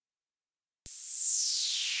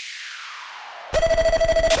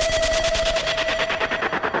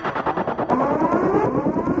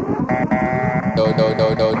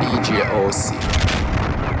DJ OC.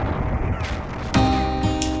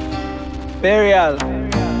 Burial.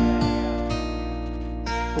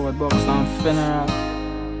 Food box and funeral.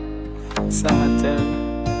 Cemetery.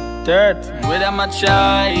 Dirt. With them a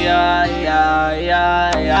try, yeah.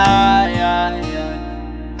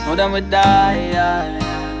 Know them we die,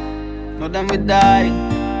 yeah. Know them we die.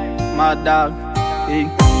 Mad dog. Hey.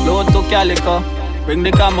 Load to Calico. Bring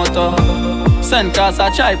the Kamoto. Send cars a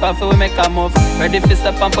try for we make a move. Ready for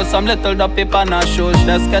step and put some little dop paper on a shoes.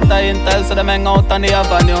 Just get a intel so them hang out on the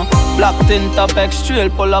avenue. Black tint up extra,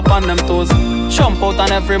 pull up on them toes. Jump out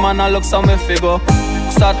on every man and look some way figure.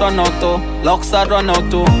 Start run out too, lock start run out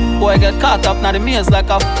too. Boy get caught up now the maze like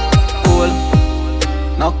a fool.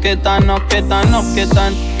 Knock it and knock it and knock it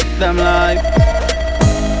and them life.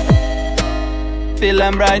 Feel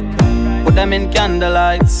them bright, put them in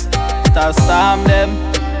candlelights. Start storm them,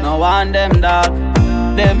 no one them dog.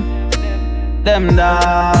 Them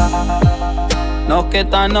dog. Knock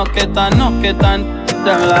it and knock it and knock it and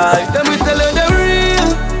them life. Them we tell you the real.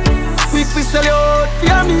 Quick we sell you out for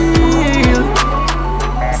your meal.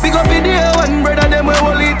 Big up in the one brother them we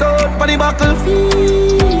hold it out for the battlefield.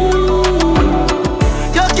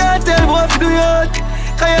 You can't tell what to do yet,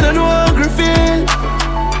 cause you don't know how to feel.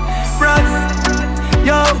 Frats,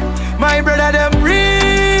 yo, my brother them real.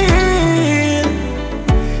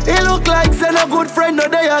 He look like send a good friend no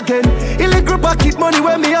day again. He lick group pocket money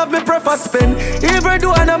when me have me prefer spend. Every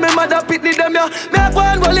do and me mother pitney them ya. Me a go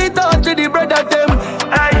and roll it out to the brother them.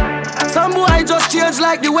 Aye. Some boy just change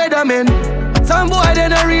like the weatherman. Some boy they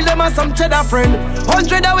not real them as some cheddar friend.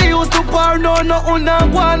 100 that we used to pour no una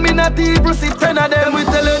one me not even see 10 of them. We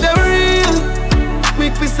tell you the real.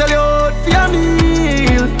 Quick we sell you out for your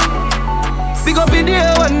meal. Big up in the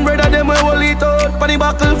air one brother them we hold it out for the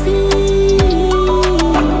battlefield.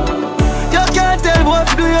 You can't tell what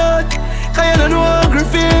to do yet, cause you don't know how to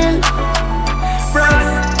feel. Frats,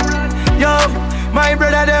 yo, my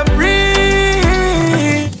brother them real.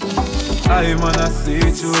 I wanna see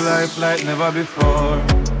through life like never before.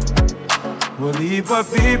 We'll heap of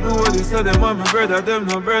people, what they say them want me brother, them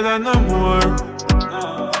no brother no more.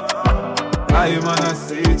 I wanna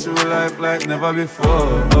see through life like never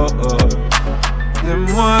before. Them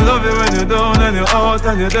want love you when you're down and you're out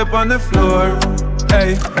and you're deep on the floor.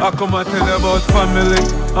 Hey, I come and tell you about family.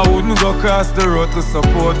 I wouldn't go across the road to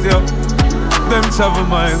support you. Them travel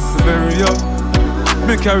miles to bury you.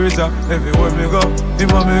 Me carry job everywhere me go. The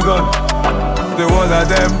mommy go. The whole of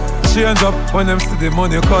them change up when them see the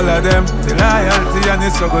money color them. The loyalty and the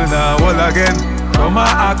struggle now all again. Come and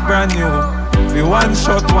act brand new. The one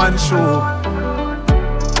shot, one show.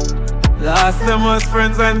 Last them as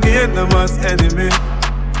friends and gain them as enemy.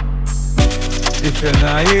 If you're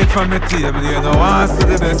not eat from the table, you don't want to see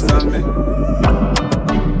the best of me.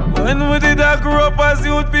 When we did I grow up as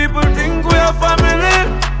youth, people think we are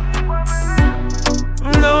family.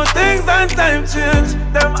 No things and time change,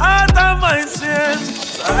 them heart and mind change.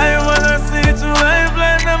 So I wanna see it through life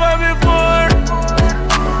like never before.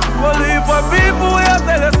 Only for people we have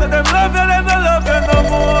tell us that them love you, them don't love you no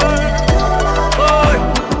more. Boy,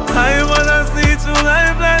 I wanna see it through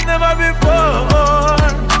life like never before.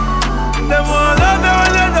 Them won't love you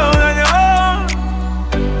when you're down on your own.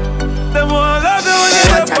 Them won't love you when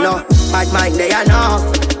you're up on. Bad mind they are now.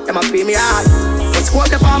 Them a pay me hard. Let's go up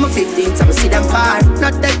the palm of 15 so I see them far.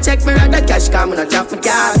 Not that check me rather cash come and drop my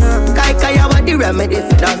car. Kaya what the remedy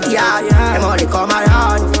for that yard. Them only come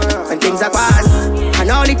around when things are gone. And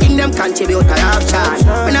only thing them contribute corruption.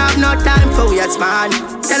 We don't have no time for weirds man.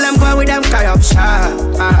 Tell them go with them corruption.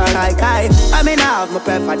 I mean I have my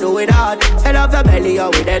prefer do it hard. Head of the belly or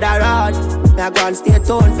with it around. Me I go and stay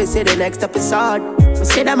tuned for see the next episode. We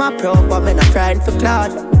see them a pro but me not friend for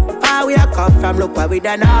cloud. Far we a come from look where we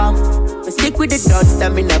done now. We stick with the dots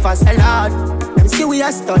them we never sell out. Them see we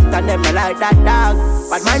a stunt and them not like that dog.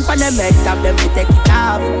 But mind for them head top them to take it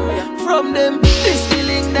off. From them this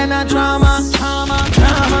feeling then a drama.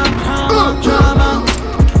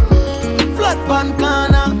 Flat pan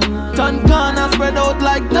corner, turn corner spread out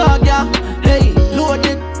like dog, yeah. Hey, load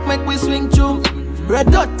it, make we swing through.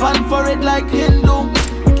 Red dot pan for it like Hindu.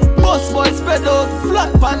 Boss boy spread out,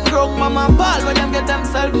 flat pan ground. Mama ball when them get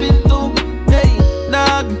themselves into. Hey,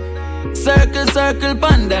 dog, circle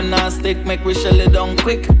pan them now stick. Make we shell it down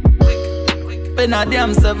quick. Pen a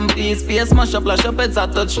damn 7-piece, face mash up, lash up, it's a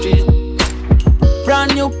touch street.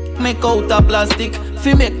 Brand new, make out of plastic.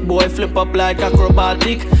 Fi make boy flip up like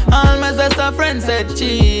acrobatic. All my sister friends said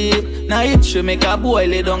cheap. Now it should make a boy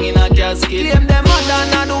lay down in a casket. Claim them mother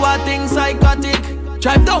now do a thing psychotic.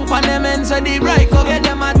 Drive down for them ends so the right go get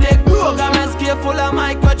them a take program escape full of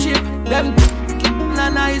microchip. Them na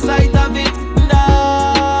nice sight of it.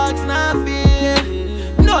 Dogs na fear.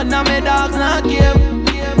 None of me dogs na give.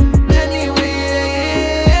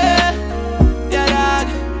 Anyway, yeah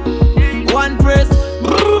dog. One press,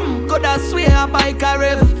 boom. Coulda swear a bike a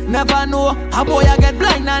rev. Never know a boy a get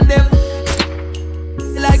blind and deaf.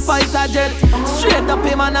 Like fighter jet. Straight up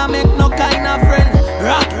him and I make no kind of friend.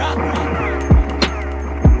 Rock.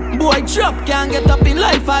 Boy drop can't get up in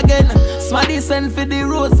life again. Smarty send for the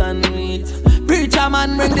rose and meat. Preacher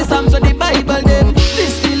man bring the Psalms to the Bible then.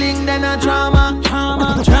 This killing then a drama.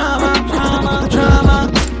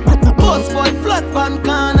 Post boy flat pan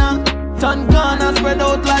corner. Turn corner spread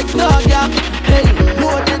out like dog yeah. Hey,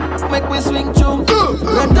 more than make we swing through.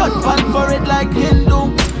 Red dot pan for it like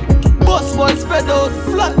Hindu. Boss boy spread out,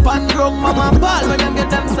 flat pan drum, mama ball when them get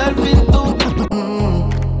themselves into.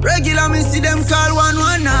 Regular me see them call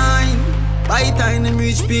 119. By time them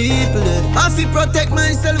rich people dead. I feel protect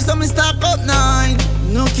myself so me stack up 9.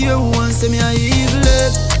 No care who wants to me a evil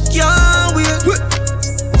dead. Can't wait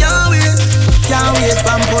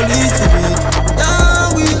from police to beat.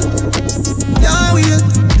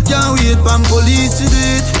 Can't wait from police to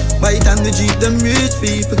beat. By the time they jeep them rich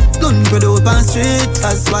people, gun spread out on street,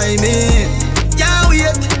 that's why me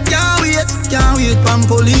can't wait from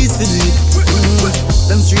police to do it.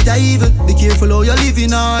 Them street are evil, be careful how you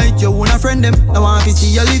living night. You wanna friend them, I want to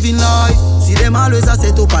see you living life. See them always a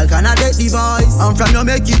set up all kind of dead device. And from you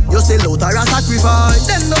make it, you sell out or a sacrifice.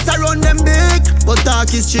 Them not around them big, but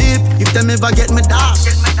talk is cheap. If them ever get me dark,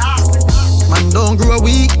 man don't grow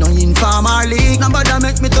weak, no informer league. Nobody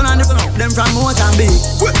make me turn on them from Mozambique.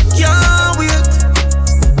 Can't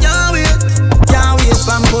wait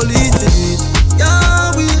from police to do it.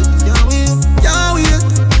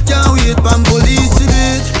 Can't wait from police to do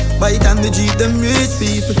it. By the time they jeep them rich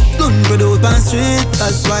people, gun spread out on street,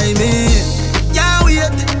 that's why me can't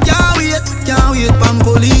wait from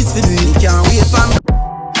police to do it. Can't wait from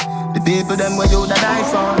the people them where you that die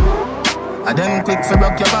for. I them quick for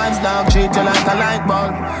broke your vibes, dog. Treat you like a light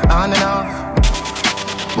bulb, on and off.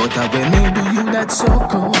 But when me do you, that's so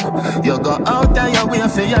cool. You go out and you way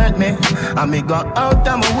for hurt me, and me go out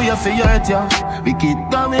and my way for hurt you. We keep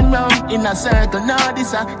going round in a circle. Now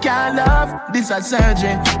this I can't love, this a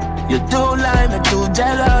surgery. You too lie, me too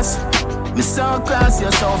jealous. Me so cross,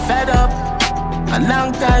 you're so fed up. A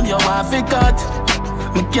long time you want to cut.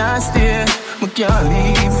 Me can't stay, me can't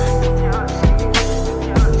leave.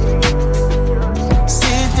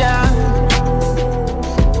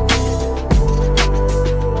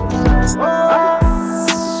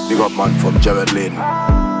 Big up man from Jared Lane,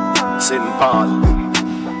 St. Paul,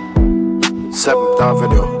 7th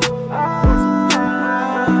Avenue.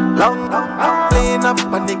 Long, clean up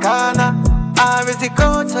on the corner. I is the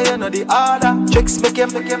code, so you know the order. Tricks make him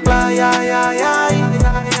fly,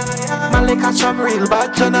 man, like a some real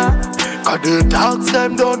bad chana. Cause the dogs,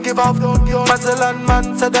 them don't give up. Muzzle and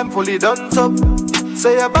man, say them fully done so.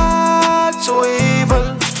 Say you're bad, so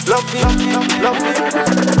evil. Love me.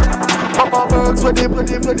 Papa works with him.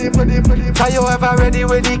 Are you ever ready?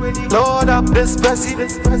 Load up this Bessie.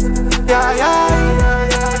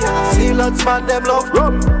 Yeah. See lots man, them love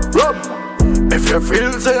rub. If you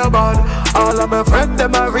feel say you're bad, all of my friends,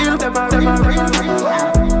 them are real.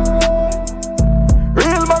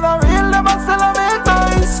 Real man are real, them are celebrate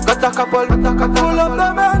nice. Got a couple, pull up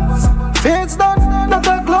the men's. Face done, not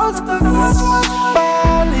a close.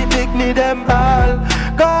 Ball, he pick me them ball.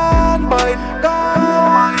 Gone, boy,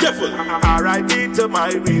 gone. Careful. R.I.P. to my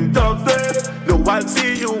real tough day. No one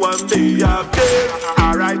see you one day after.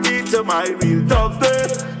 R.I.P. to my real tough day.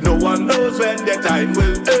 No one knows when the time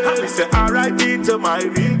will end. I say R.I.P. to my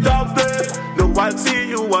real tough day. No one see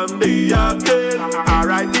you one day after.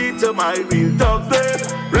 R.I.P. to my real tough day.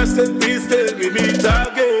 Rest in peace till we meet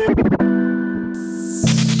again.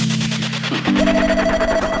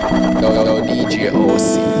 No, DJ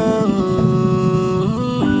OC.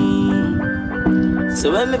 So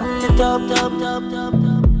when me put it up,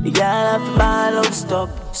 the girl have to ball out, stop.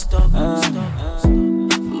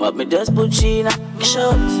 But me just put she in a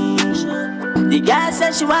shot. The girl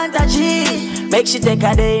said she want a G, make she take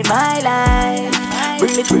a day in my life.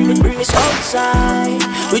 Bring it outside.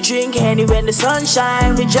 We drink Henny when the sun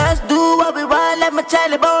shine. We just do what we want, let me tell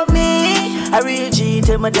you about me. I real G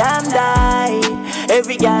till my damn die.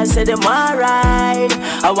 Every girl say them alright.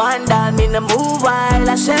 I want that me to move wild.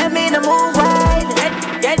 I say me to move wild.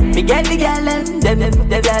 Me get the gal them,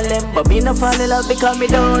 the gal them. But me no fall in love because me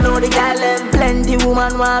don't know the gal them. Plenty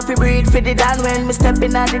woman want to breathe for the dan when me step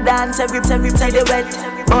in at the dance. Every time they wet.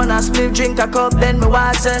 On a split, drink a cup, then me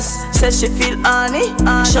watch us. Says she feel honey,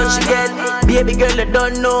 shot she get. Baby girl, I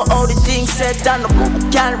don't know how the things set. And the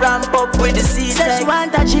can't ramp up with the season. Says she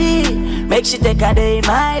want a G, make she take a day in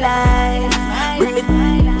my life. Bring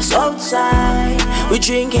the outside. We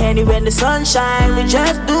drink Henny when the sun shine. We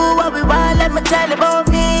just do what we want, let me tell you about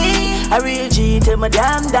me. A real G till my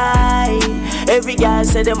damn die. Every guy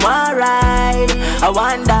say them alright. I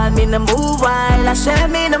want that me to move while I say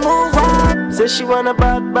me to move on. Say she want a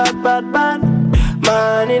bad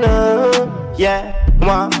man, you know. Yeah,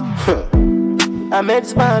 what? I met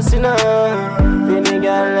spicy, you know. Feeling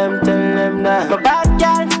girl, them tell them that. My bad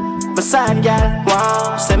girl, my sad girl.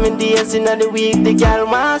 Wow, 7 days in the week, the girl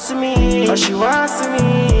wants me. Oh, she wants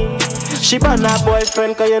me. She bought her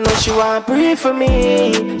boyfriend, cause you know she want pray for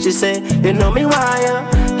me. She say, you know me why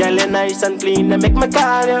you. Girl, you're nice and clean, they make me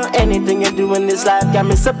call you. Anything you do in this life, got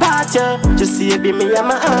me support you. Just see you be me and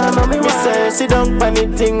my arm and me say, sit down for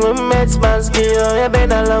anything we met man's give you. You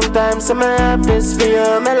been a long time, so me have this for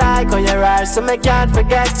you. Me like how you ride, so me can't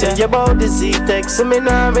forget you. Your body Z-Tex, so me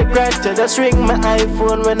not regret you. Just ring my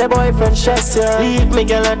iPhone when the boyfriend stress you. Leave me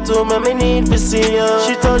girl at home, me need to see you.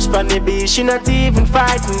 She touch on the beach, she not even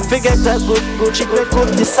fighting. Forget that good, she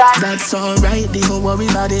could decide. That's alright, don't worry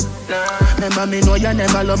about it. Remember me know you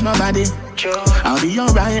never love nobody. I'll be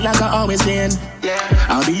alright like I always been.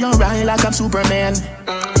 I'll be alright like I'm Superman.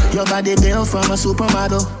 Your body built from a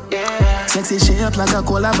supermodel. Sexy shape like a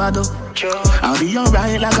cola bottle. I'll be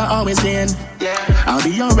alright like I always been. I'll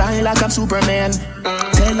be alright like I'm Superman.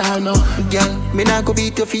 Tell her no. Girl, me not go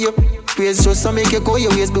beat you for your praise. Just to make you go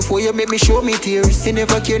your ways before you make me show me tears. You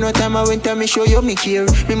never care no time I went and me show you me care.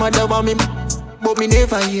 Me mother want me, but me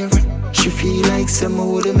never hear. She feel like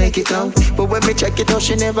someone wouldn't make it out. But when me check it out,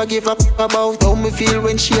 she never give up about how me feel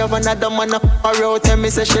when she have another man up her out. Tell me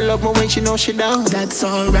say she love me when she know she down. That's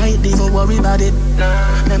alright, don't worry about it.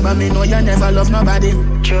 Remember me know you never love nobody.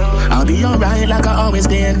 I'll be alright like I always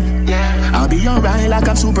been. I'll be alright like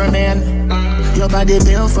I'm Superman. Your body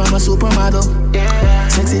built from a supermodel.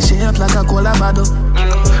 Sexy shape like a cola bottle.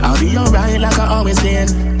 I'll be alright like I always been.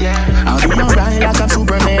 I'll be alright like I'm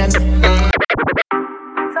Superman.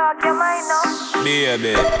 Talk your mind now.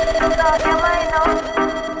 Baby. Talk your mind now.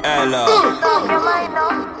 Hello. Talk your mind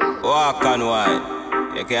now. Walk and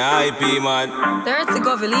wine. You can hype man. Dirty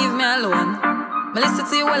Govy, leave me alone. Me listen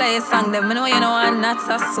to you while I sing them. Me know you know I'm not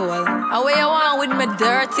a soul. How you want with me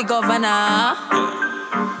dirty governor?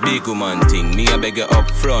 Big woman thing, me a beg you up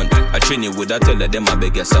front. I train you with a tell them I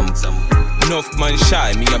beg you some. Enough man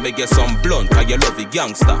shy, me a beg you some blunt. Cause you love the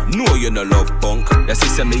gangster, no you no love punk. Your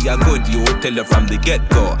sister me a good, you tell her from the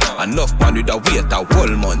get-go. Enough man with a wait a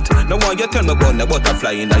whole month. Now why you tell me about the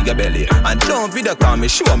butterfly in your belly? And don't video call me,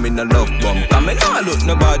 show me no love bump. Cause me nah look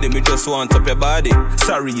nobody, me just want up your body.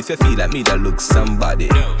 Sorry if you feel like me that look somebody.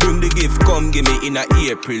 Bring the gift, come give me in a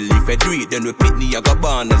April. If I do it, then we pick me, I go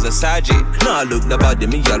born as a sergeant. Nah look nobody,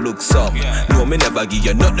 me a look some. No, me never give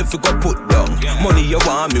you nothing if you go put down. Money you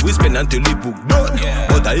want me, we spend until the book done.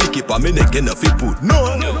 But I keep on me neck enough if put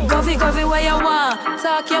no. Govy, where you want?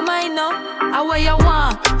 Talk your mind now. How where you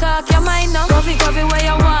want? Talk your mind now. Govy, where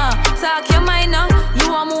you want? Talk your mind now.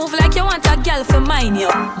 You a move like you want a girl for mine, yo.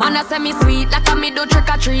 Man a say me sweet, like a me do trick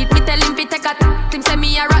or treat. Me tell him fi take a him say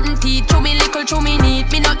me a rotten teeth. Chew me little, chew me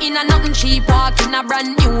neat. Me no in a nothing cheap. Walk in a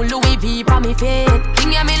brand new Louis V pa me feet.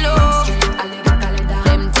 Thing ya me love,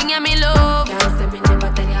 them thing ya me love. Can't say me never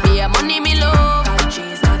tell ya. Be a money me love, cause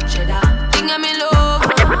cheese not cheddar. Thing ya me love.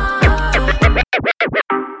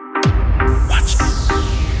 Watch them,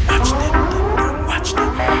 watch them, watch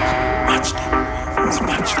them, watch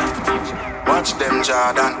them. Watch them,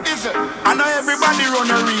 Jordan. Is it? I know everybody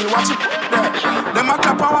run a reel. Watch it there. Them a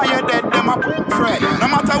clap while you dead. Them a fret. No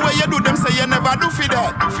matter where you do, them say you never do for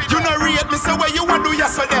that. You no rate me, say where you want do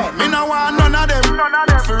yesterday. Me no want none of them.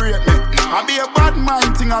 For rate me. I be a bad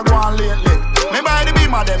mind thing I go on lately. Me by the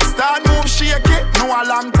beam of them start move shaky. No a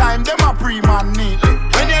long time. Them a pre-man neatly.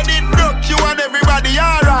 When you did broke, you and everybody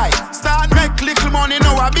alright. Start make little money,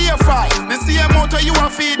 now I be a fight. The same motor you a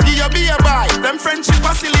feed, give you be a buy. Them friendship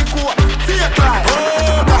a silicone, fake life.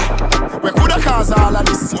 Oh God, we coulda cause all of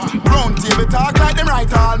this. Round table talk like them right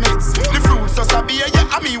all mates. The fruits just a beer, yeah,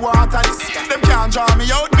 and me water this. Them can't draw me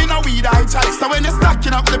out, me no weed I chalice. So when you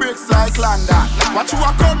stacking up the bricks like London, watch you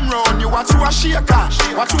a come round, you watch you a shake on.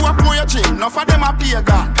 Watch you a pour your chin, enough of them a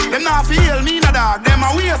pagan. Them not feel me no dog, them a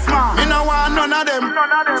waste man. Me no want none of them.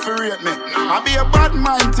 For rate me, I be a bad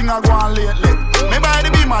mind thing I go on lately. Me by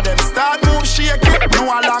the beam of them start move shaky. No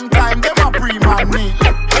a long time, them a pre-man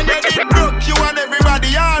neatly.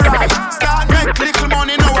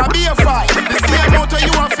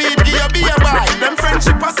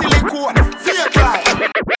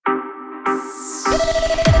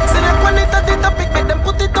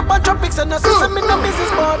 it up on tropics and I say me no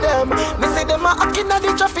business about them. Me say them a hacking at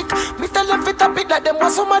the traffic. Me tell them fit up it like them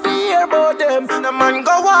want somebody hear about them. The man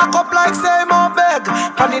go walk up like say more beg.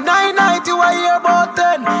 On the 990 you a hear about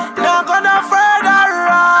 10. Now gonna further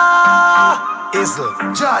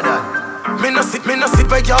Isle, Jordan. Me no sit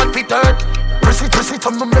where y'all fit hurt. Press it,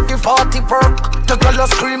 I'm make it 40 work. The girl a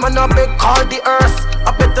scream and I beg call the earth.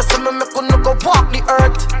 I bet the summer me couldn't go walk the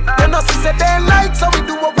earth. Then I see say they like so we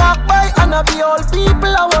do a walk by. And I be all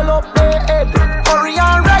people I will up their head. Curry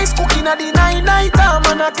and rice cooking at the 9 time.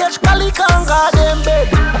 And I catch Calic and garden bed.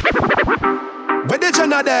 Where the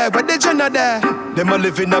Jenna there, where the Jenna there? Them a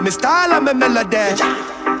living on me style and me melody.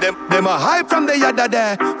 Them a hype from the yada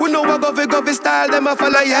there. We know what govy style, them a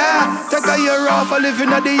follow, yeah. Take a year off, a living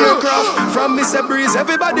at the aircraft. From Mr. Breeze,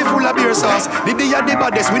 everybody full of beer sauce. The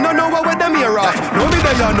baddest, we don't know what them here off. No me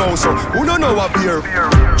there you know, so who don't know what beer.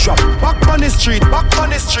 Drop back on the street,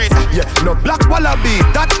 yeah, no black wallaby,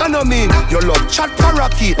 that I know mean. You love chat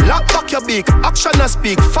parakeet, lock back your beak. Action and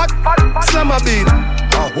speak, fat slam a beat.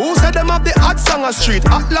 Who said them have the hot song a street?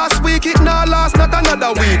 At last week, it now last, not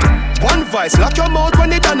another week. One voice, lock your mouth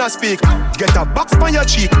when it done a speak. Get a box on your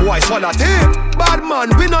cheek, boy, swallow tape. Bad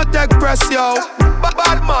man, we not take press, yo.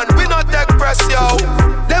 Bad man, we not take press, yo.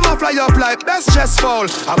 Them a fly up like best chest fall.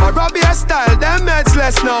 I'm a Robbie style, them heads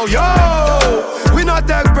less now, yo. We not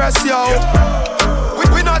take press, yo.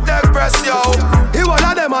 We not take press, yo. He one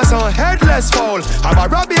of them a some headless fall. I'm a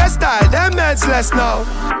Robbie style, them heads less now.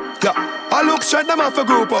 Yeah, I look straight, them off a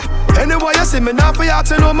group up. Anyway you see me now for you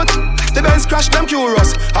to know me. The Benz crash, them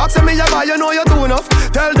curious. Ask me you buy, you know you do enough.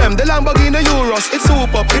 Tell them the Lamborghini Euros. It's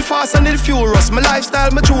soup up, it fast and it furious. My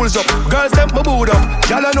lifestyle, my tools up. Girls, them my boot up.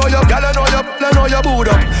 Y'all know you boot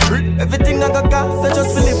up. Everything I got cost, I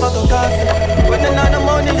just feel it for the cost. When I know the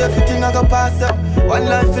money, everything I got pass up. One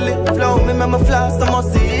life feel it flow, me my flash, I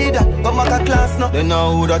must see that. Got my class now. They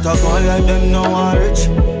know who that I gone like them, no one rich.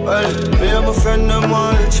 Well, me and my friend, them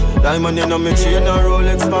one rich. Diamond in my chain, a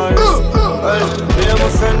Rolex Paris. Well, me and my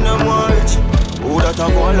friend, them one rich. Who that I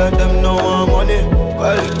want like them no want money.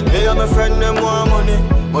 Well, me and my friend them want money.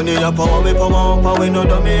 Money a power, we power up. We know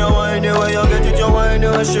that me a want anyway. You get it, you want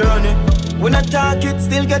anyway, sure on it. When I talk it,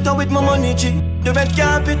 still get out with my money, G. The red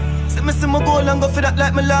carpet. See me goal and go for that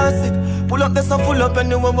like me lost it. Pull up, that's a full up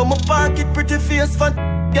anyway when my pocket. Pretty face, fat,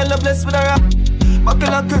 girl blessed with a rap.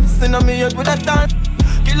 Buckle of grips in a me head with a dance.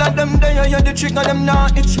 Kill at them there, you the trick of them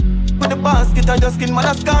not itch. With the basket and just skin, man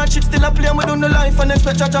a scorch it. Still a play me down the life and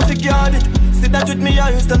expect cha to guard it. See that with me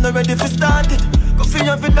eyes, then I'm ready for start it. Go for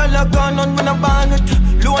every dollar gone on when I ban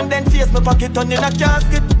it. Low and then face my pocket on in a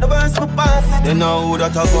casket. The verse me pass it. They know who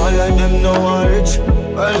that I go like them no one rich.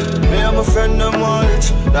 Well, me and my friend them one rich.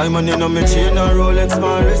 Diamond in my chain and Rolex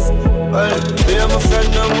Paris. Well, me and my friend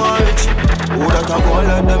them one rich. Who that I go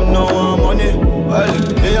like them no one money. Well,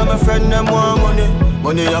 me and my friend them one money.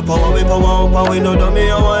 Money a power, we power up, and we know that me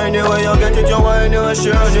a want anyway. You get it, you want anyway,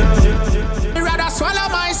 sure. Me rather swallow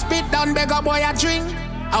my spit than beg a boy a drink.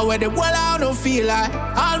 I wear the wall I don't feel like.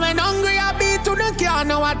 All when hungry I be to the can't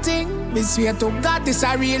know a thing. Me swear to God this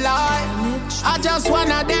a real life. I just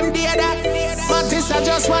wanna them dead there. But this I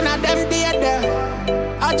just wanna them dead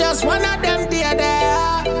there. I just wanna them dead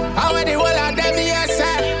there. I wear the wall of them yes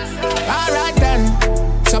sir. Alright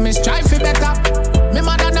then, so me strive for better. Me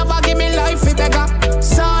mother never give me life for beggar.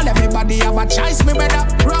 So everybody have a choice, me better.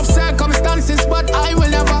 Rough circumstances, but I will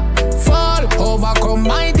never fall. Overcome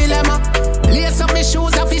my dilemma. Lace up my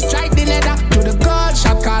shoes, off his strike the leather. To the gold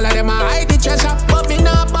shot, call them I hide the treasure. But me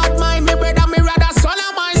not bad mind, me brother, me rather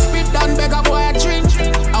swallow my spit than beg a boy a drink.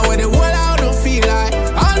 I wear the whole I don't feel like.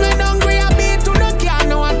 All when hungry I be to the can't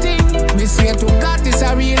know a thing. Me swear to God this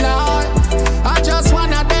a real life. I just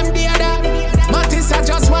wanna them dear there. Matisse, I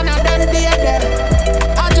just wanna them dear there.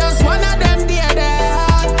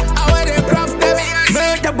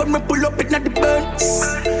 When me pull up in at the Benz,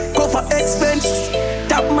 go for expense.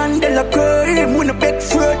 Top man de la crème, when a big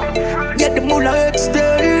fruit. Get the moolah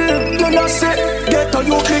extend. You know say, get all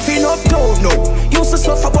you living uptown now. Used to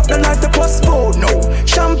suffer but the life they postpone now.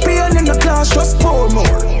 Champagne in the glass, just pour more.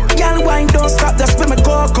 Girl wine don't stop, that's when me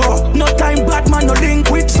go. No time bad man, no link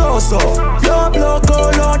with so-so. Low blow, go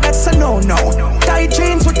low, that's a no-no. Tight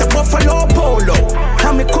jeans with the buffalo polo.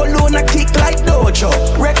 And me cologne a kick like dojo.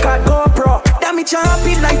 Record GoPro. Me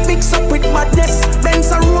choppy like fix up with madness. Benz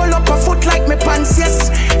a roll up a foot like me pants, yes.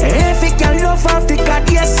 If it can love off the God,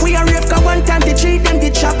 yes. We are rave one time they treat them the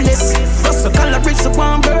jobless. Plus the calories of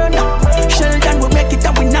one burn. Sheldon will make it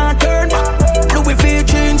and we not turn. Louis V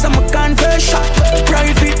jeans and my conversion.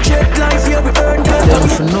 Private jet life, yeah we earn that. Them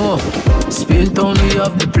for no Spain town we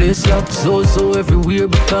have the place locked. So everywhere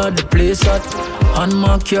because the place hot. On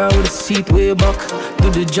my car with a seat way back. Do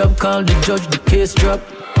the job, call the judge, the case drop.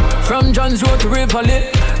 From John's Road to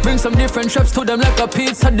Rivoli, bring some different shops to them like a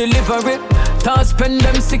pizza delivery. Toss spend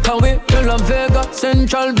them sick away. La Vega,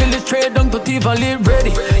 Central Village, trade down to Tivoli.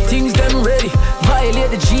 Ready, things them ready.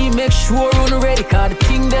 Violate the G, make sure run ready. Cause the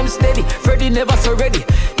thing them steady, Freddy never so ready.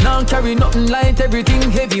 Now carry nothing light,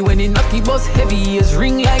 everything heavy. When he knock the bus heavy, his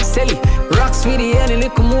ring like Sally. Rocks with the any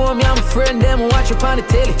little more, me and my friend them watch up on the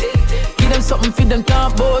telly. Give them something for them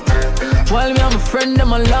talk about. While me and my friend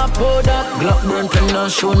them a laugh about that. Glock burn can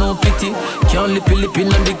not show no pity. Can't lippy in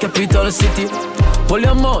the capital city. Pull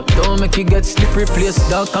your mouth, don't make it get slippery. Place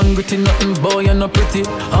dark and gritty, nothing boy, you're not pretty.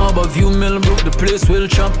 Harbour View, Millbrook, the place will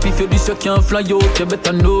chop. If you this, you can't fly out, you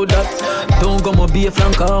better know that. Don't go, be a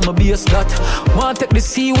flanker, I'ma be a stat. Want take the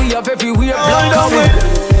sea, we have everywhere.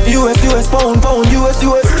 US, pound, US.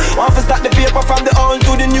 Want to start the paper from the old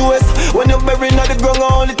to the newest. When you're buried on the ground,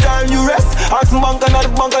 all the time you rest. Ask bank and the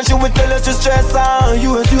bank and she will tell us to stress.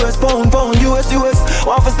 US, pound, US.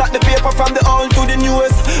 Want to start the paper from the old to the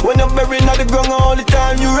newest. When you're buried on the ground, all the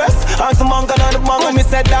time you rest. Ask bank and the bank when me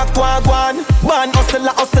said that one. Ban, hustle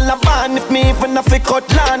a ban. If me even a fake cut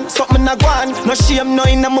land, something a gwan. No shame, no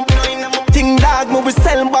in a thing dog. Me we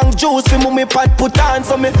sell bank juice, me pot put on.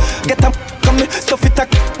 So me get a me stuff it a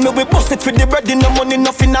me we bust it for the bread. No money,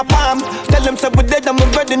 nothing a palm. Tell them say we dead and me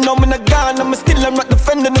ready, now me not gone. I'm still I'm not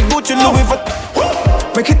defending the Gucci Louis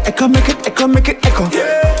Vuitton. Make it echo. Make it echo. Make it echo.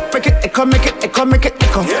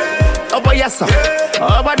 Oh boy, yes sir.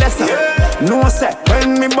 Oh boy, yes sir. No sir.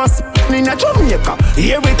 When me bust in a Jamaica,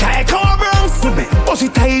 here we take our Bronx. Bust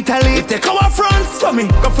it to Italy, take our France. So me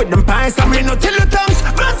go for them pies, I mean no tell you tongues.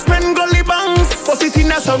 Grand spend gully banks. Bust it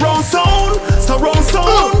in a surround sound.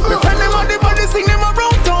 Me friend them on the body, sing them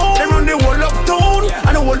around town. Them run the whole uptown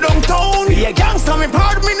and the whole downtown. Yeah, gangsta me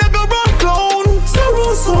proud, me no go run clown.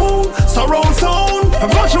 Surround sound. I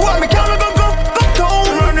want you want me can't go uptown.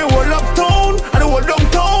 Run the whole uptown and the whole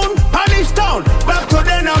downtown. Punish town, back to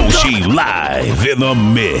the now. She live in the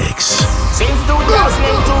mix. Since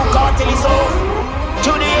 2002, cartel is off.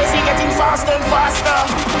 2 days he getting faster and faster.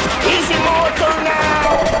 Easy motor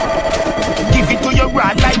now. Give it to your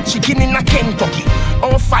rod like chicken in a Kentucky.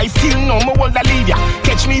 05 till now, my world a leader.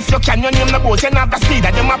 Catch me if you can, your name the boat, you have the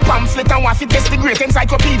speeder. Them a pamphlet and want to test the great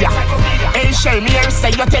encyclopedia. Hey, share me and say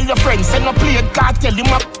you tell your friends. Say no play it, can't tell him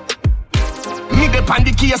up. Me dep on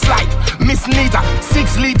the case like Miss Nita,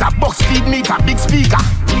 6 liter, box speed meter, big speaker.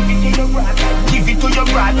 Give it to your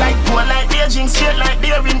bride like poor like aging, straight like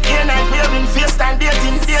daring, air night wearing, face time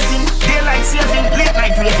dating, daylight saving, late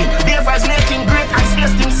night raving, day vibes making, great ice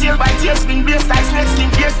wasting, sail by tears spin, bass style snake skin,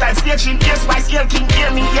 ear style staging, ear spice, ear king, ear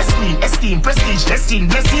me, yes queen, esteem, prestige, destined,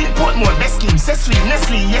 blessing, Portmore, best scheme, Cecily,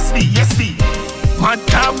 Nestle, yes be.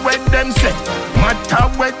 Matter what them say, matter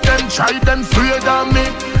what them try, them afraid of me.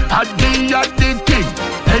 The king,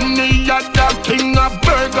 any other king of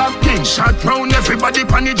Burger King. Shot round everybody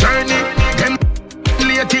on the journey. Them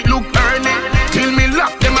late it look early. Till me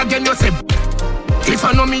lock them again, you say if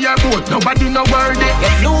I know me a boat, nobody no worthy.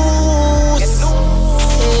 Get loose.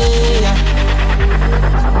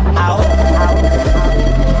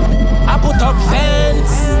 I put up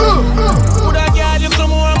fence. Put a girl, you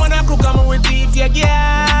come home and I cook am with beef, yeah,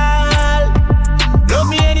 girl. Love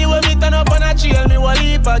me anyway, me turn up on a trail, me will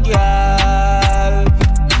leave a girl.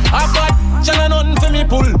 I got channel nothing for me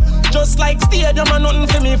pull. Just like stadium and nothing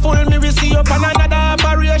for me full. Me will see up on another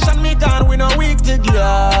operation, me gone with a week to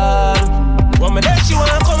girl. When me there she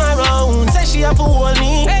wanna come around, say she have to hold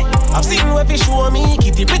me. Hey. I've seen where she show me,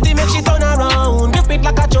 kitty pretty make she turn around. Grip it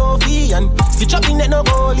like a trophy and stitch up in that no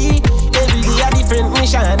goalie. Every day a different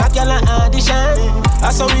mission, not y'all an audition.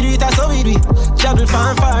 That's how we do it, Travel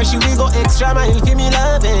far, she will go extra mile for me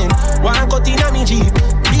loving. One cut in a me Jeep,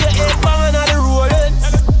 be a 8-pound on the rollin'.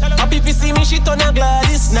 Happy to see me, she turn a glad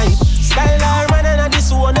this night. Style her man and a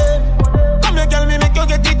this one. Come here girl, me make you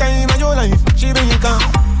get the time of your life. She bring it come,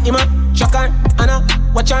 him a shock her, and a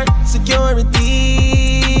watch her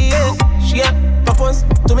security. Yeah. She a propose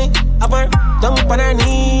to me, have her down on her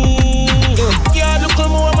knee. Yeah, look at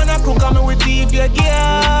me, woman, I cook on me with beef, yeah,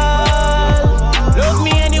 girl. Love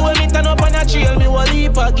me anyway, me turn up on a trail, me will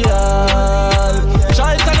leap a girl.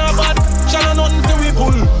 Child turn up bad, shall nothing for we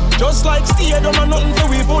pull. Just like stadium and nothing for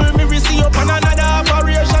we pull. Me receive up on another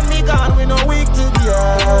operation, me gone, we no weak to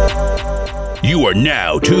girl. You are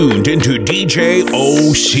now tuned into DJ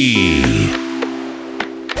OC.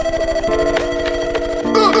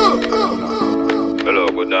 Hello,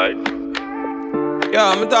 good night. Yeah,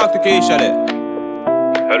 I'm talk to Keisha there.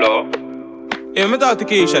 Hello? Yeah, I'm talk to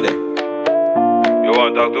Keisha there. You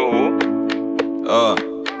want to talk to who?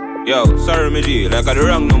 Yo, sorry me G, like I the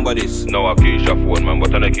wrong number this. No a Keisha phone man,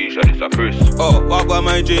 but on a Keisha this a Chris. Oh, what about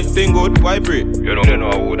my G? Thing good, why pray? You know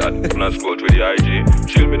who that. When I scroll through the IG,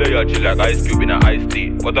 chill me there, chill like Ice Cube in a iced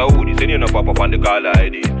tea. But I who this, and you know pop up on the caller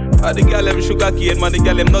ID. The girl them sugar cane, man, the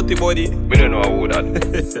girl them nutty body. Me don't know who that.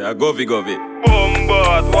 Govy.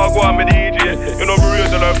 Bombard, walk on me DJ. You know me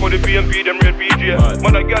real life for the PNP, them real PJ.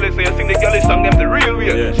 Man, a girl say you sing the girl song them the real way.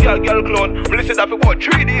 Yeah. See a girl clone, me listen that for about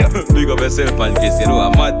 3 days. Big up yourself man, kiss, you know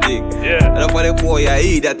a mad thing. Yeah. And for the boy I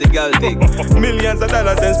eat that the girl thing. Millions of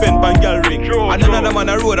dollars them spend on girl ring. And another man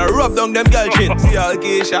a road a rub down them girl chin. See how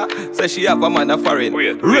Keisha say she have a man a foreign.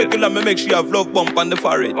 Regular me make she have love bump on the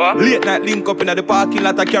forehead. Late night link up in the parking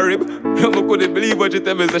lot of Carib. You couldn't believe what you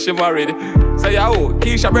tell me say she married. Say yo,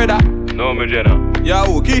 Keisha brother. No me Jenna.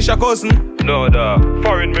 Yo, Keisha cousin. No da,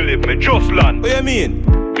 foreign me live, me just land. What you mean?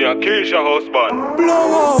 Me a Keisha husband.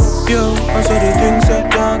 Blow up, yo, I saw the thing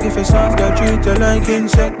set dog. If a soft girl treat her like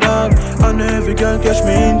insect dog, and every girl catch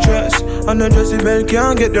me interest, and a Jezebel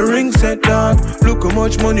can't get the ring set dog. Look how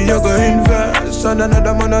much money you go invest, and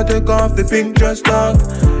another man a take off the pink dress dog.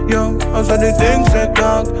 Yo, I saw the thing set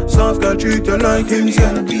dog. Soft girl treat her like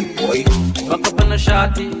insect boy. Fuck up on a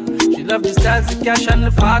shawty. She love the styles, the cash and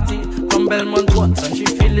the party. From Belmont once and she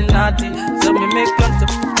feeling naughty. So me make plans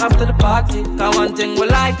to after the party. Cause one thing we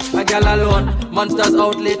like, a girl alone. Monsters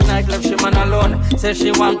out late night, left she man alone. Says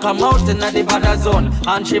she want come out in the bad zone.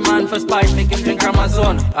 And she man for spite, make him drink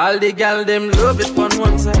Amazon. All the gal them love it on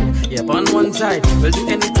one side. Yep, on one side. We'll do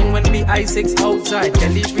anything when we I6 outside.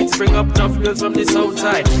 Kelly Streets bring up tough girls from the south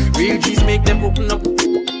side. Real G's make them open up.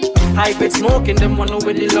 High grade smoking, them one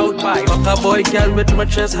with the loud vibe. Fuck a boy, girl with my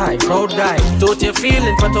chest high. Proud guy, don't you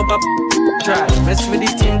feeling, put up a try. Mess with the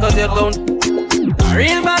team cause you're gone. A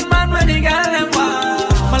real bad man when the girl them wild.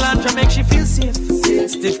 Melantra make she feel safe.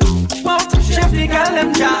 Stiff mouth, chef the girl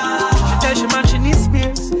them jam. She tell she man she needs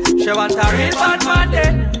spears. She want a real bad man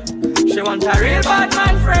then. She want a real bad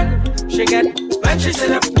man friend. She get when she see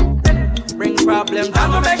the bring problems,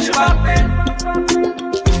 I'ma make she happen.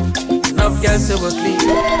 Enough girls say we're clean.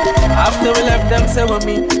 After we left them say we're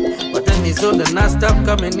mean. But then these old and not stop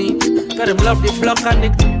coming in. Cause them love the block and the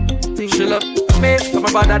thing. She love me,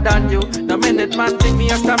 I'm better than you. The minute man think me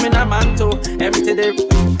a stamina man too. Every day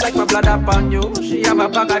like my blood upon you. She have a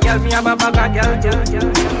bag of girl, me have a bag of girl.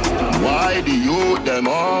 Why the youth them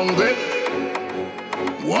hungry?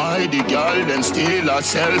 Why the girl them steal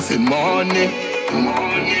herself in money?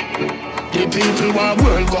 The people want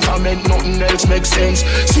world government, nothing else makes sense.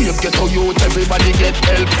 Save ghetto youth, everybody get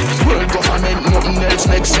help. World government, nothing else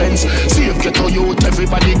makes sense. Save ghetto youth,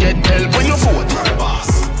 everybody get help. When you vote, world boss,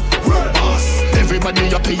 world boss.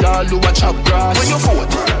 Everybody up here, all who a chop grass. When you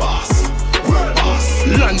vote, world boss, world boss.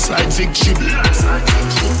 Landslide victory, landslide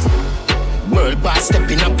victory. World boss step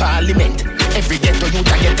in a parliament. Every ghetto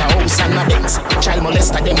youth a get a house and a Benz. Child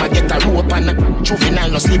molester them a get a rope and a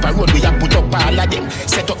juvenile no sleep a road. We a put up all of them.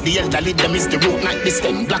 Set up the elderly, them is the root, not the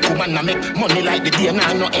stem. Black woman a make money like the day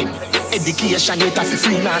nah no end. Education it a fi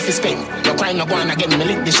free nah fi spend. No crime no go on again, me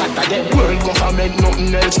lick the shot of them. World government,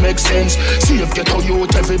 nothing else makes sense. Save ghetto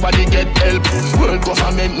youth, everybody get help. World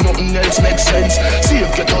government, nothing else makes sense.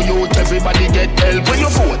 Save ghetto youth, everybody get help. When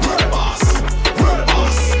you vote, world boss, world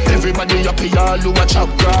boss. Everybody up here, all who a chop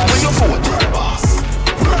grass. When you vote, world boss,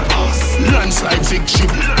 world boss. Landslide victory,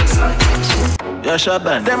 landslide victory. Yeah,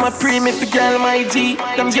 Shaban. Them a pre me for girl my G.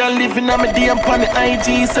 Them girl living on me DM on the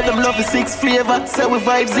IG. Say them love the 6 flavor, say we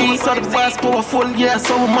vibe Z. So the boss powerful, yeah,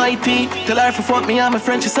 so we mighty. Tell her if you fuck me, I'm a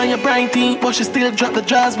French, she say you're brighty. But she still drop the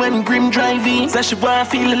jaws when grim driving. Say she wanna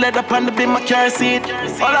feel the leather on the bin, my car seat.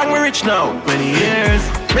 How long we rich now? 20 years.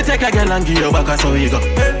 Me take a girl and give you back, that's how you go.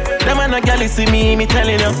 Them and a girl see me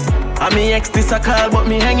telling you. And me ex this a call, but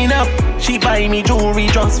me hanging up. She buy me jewelry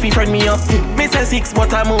just fi friend me up. Me say 6,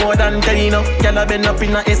 but I'm more than 10 enough. Girl I been up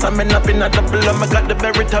in a S, I been up in a double. And I got the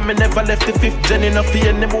berry time, me never left the 5th gen enough. For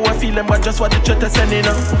any boy feel them, but just what the church is sending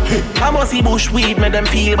up. I must see bush weed, make them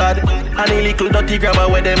feel bad. And a little dirty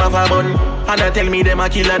grabber where them have a bun. And I tell me them a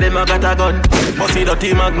killer, them a got a gun. Must see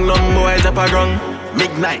dirty magnum, boy up a ground.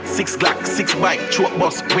 Midnight, 6 Glock, 6 bike, choke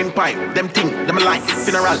bus, windpipe, them thing, them a line,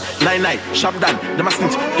 funeral, 9-night, shop done, them a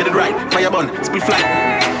snitch, get it right, fire bun, split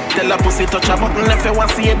fly. Tell a pussy touch a button if you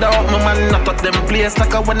want see it out, my man not touch them place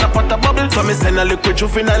like a when I put a bubble. So me send a liquid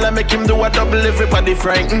juvenile and make him do a double, everybody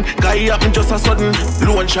frightened. Guy happen just a sudden,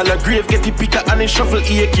 low and shallow grave, get the picker and he shuffle,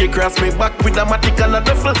 AK cross me back with a matic and a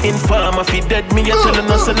duffel. Informer fi dead, me a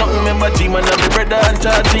telling us nothing, remember G-man and the brother and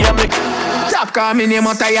Charlie and me. Stop calling me name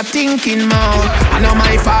out of your thinking mode. I know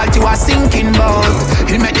my fault you are sinking boat.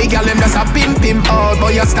 You make the girl them just a pimp out.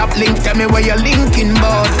 But you stop link, tell me where you're linking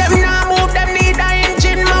boat. Them now move, them need a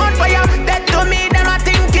engine mode. But you dead to me, them I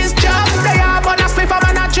think is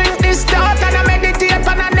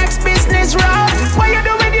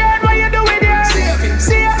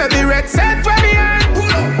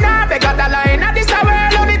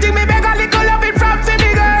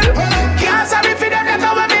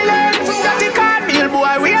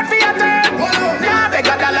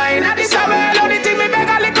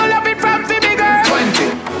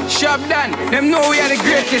Them know we are the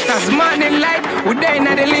greatest. As morning light, we day in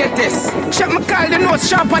the latest. Check my call, the nose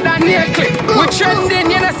sharper than nail clip. We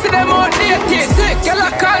trending, you know see them outdated. Sick, y'all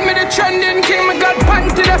call me the trending king. Me got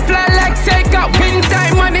panty that fly like Sega. Win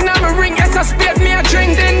time, money now me ring. As I spade me a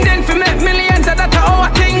drink, then for make millions of that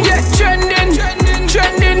our thing. Yeah, trending,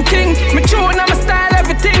 trending king. Me tune on my style,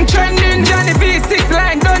 everything trending. Johnny V6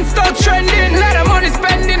 line, don't stop trending. Lot of money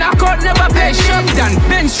spending, I could never pay. Shop done,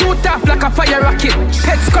 then shoot off like a fire rocket.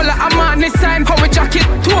 Head scholar, I'm on this sign, power jacket.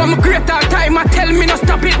 Two of my great all time, I tell me no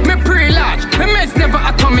stop it. Me pre-large, the meds never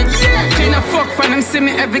atomic. Yeah, clean a fuck for them, see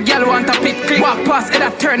me every girl want a pick click. Walk past it,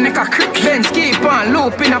 I turn like a crick. Then keep on,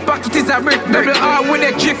 loop in a pocket is a brick. Double R with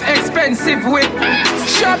a drift, expensive whip.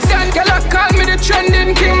 Shop done, girl I call me the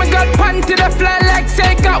trending king. Me got panty that fly like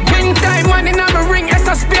Sega. Win time, money now me ring. As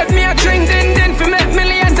I spade me a drink, then for make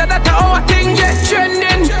millions of that our thing. Yeah,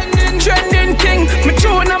 trending, trending king. Me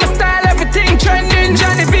tune on my style, everything trending.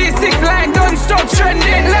 Johnny V6 line, don't stop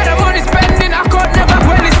trending. Lot of money spending, I could never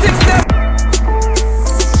 26 them.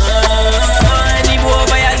 Any boy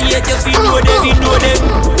violate, you know them.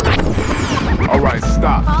 Alright,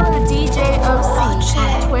 stop. Follow DJ OC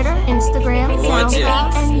on Twitter, Instagram,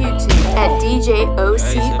 SoundCloud, and YouTube at DJ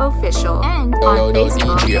OC Official and on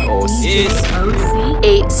Facebook at DJ OC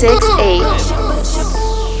 868.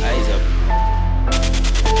 Eyes up.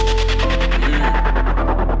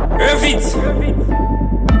 Perfect.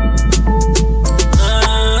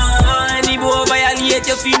 Any boy violate,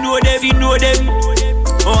 you know them.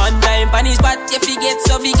 One time pan his spot, you forget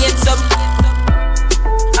some.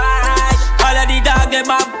 All of the dog, them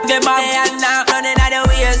up, they are now running out of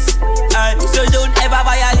ways. So don't ever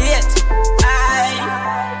violate.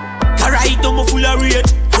 Alright, I'm full of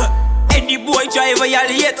rage. Any boy try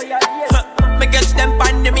violate. Me catch them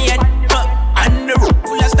pan the main. And the roof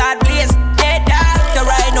full of start blaze. Yeah, dog,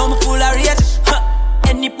 alright, I'm full of rage.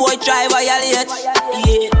 Any boy try violate.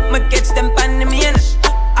 Yeah, me catch them pan the main.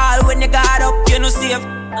 All when you got up, you know safe.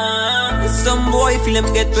 Some boy feel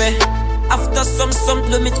him get way. After some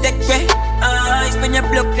let me take way. Spin your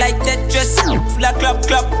block like that dress. Full of clap,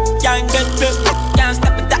 can't get back. Can't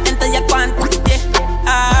stop it, that enter your pant.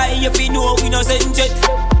 Yeah, if you know we no send jet.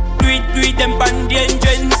 Do it, them band the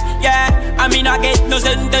engines. Yeah, I mean I get no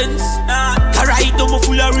sentence. Alright, I'm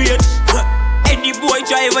full of rage. Any boy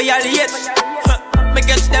try violate. Me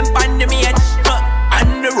catch them pan the main.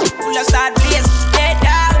 And the roof full of start blaze. Yeah,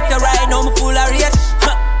 dog, alright, I'm full of rage.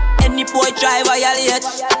 Any boy try violate.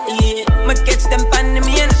 Yeah, me catch them pan the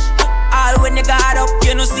main. All when you got up,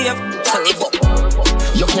 you know safe.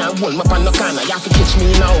 You can't hold me on no corner. You have to catch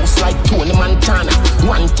me in a house like Tony Montana.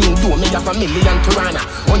 One thing do me have $1 million piranha.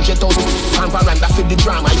 100,000 pound veranda for the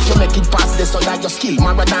drama. If you make it past this, so that your skill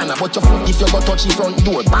Maradona. But your foot if you go touch the front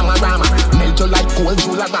door, Bamarama. Melt you like cold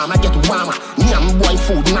Jularama, get warmer. Nyam boy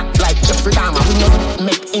food not like Jeffrey Dahmer. We never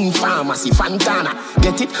make in pharmacy, Fantana.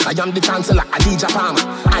 Get it? I am the chancellor, Adidja Palmer.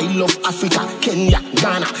 I love Africa, Kenya,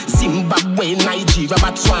 Ghana, Zimbabwe, Nigeria,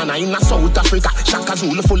 Botswana. In South Africa, Shaka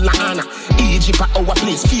Zulu full of honor. Egypt our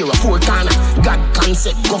place, fear of four corner. God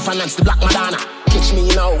concept, governance, the Black Madonna. Catch me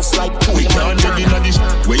in a house like Tony Montana.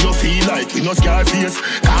 Where you feel like we no scar face.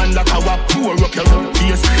 Can't lock our pour up your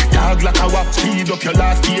face. Dog like our speed up your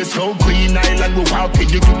last days. So Queen Island we walk in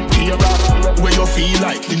the group here. Where you feel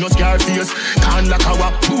like we no scar face. Can't lock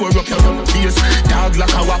our pour up your face. Dog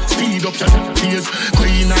like our speed up your face.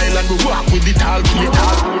 Queen Island we walk with the tall plate.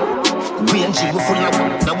 Range we full of,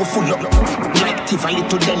 now we full up like Tivoli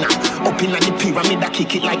to Denner. Up in the pyramid, I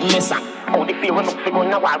kick it like Mesa. All the fear we look for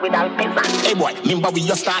gonna war with all peasants. Hey boy, remember we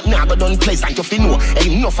just start now, but don't play and you feel know.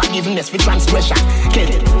 Ain't enough forgiveness for transgression.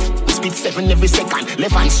 Kill it, speed 7 every second.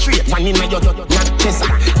 Left hand straight, one in your not Tessa.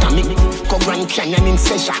 Tommy, go Grand Canyon in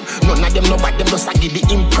session. None of them know but them just a give the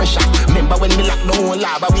impression. Remember when me lock the whole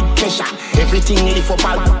lava with Kesha. Everything lift up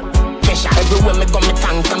all pressure. Everywhere me go me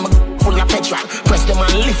tank and me full of petrol. Press them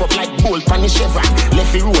and lift up like bolt pan the Chevron.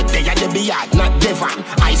 Left the road there the yard, not Devon.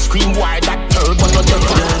 Ice cream wire that turbo not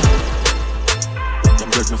Devon. Them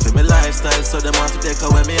judge me for my lifestyle, so them want to take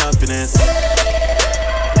away my happiness.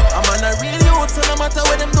 I'm on a real youth, so no matter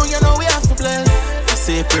what them do, you know we have to bless. I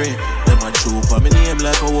say pray, them a troop on my name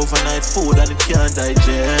like a overnight food and it can't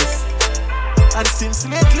digest. And since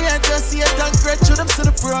lately I just see it and gratitude them to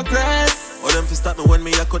the progress. All them fi stop me when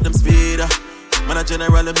me I cut them speeder. Man a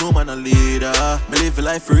general, them know man a leader. Me live a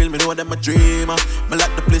life for real, me know them a dreamer. Me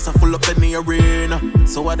like the place I full up in the arena.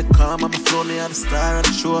 So I the calm, I'm a flow, me a the star of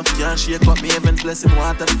the show. Can't shake up me even blessing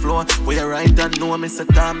water the floor. Where you right and know me say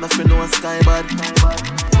time, nothing know sky bad.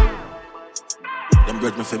 Them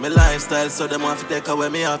grudge me for my lifestyle, so them want to take away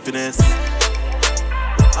my happiness.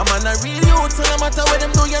 I'm on a real youth, so no matter what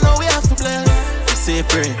them do, you know we have to bless. safe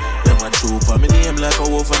brain. Them a troop on me name like a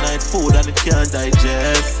overnight food and it can't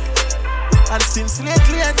digest. And since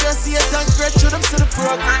lately I just see it and great through them to the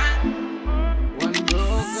program.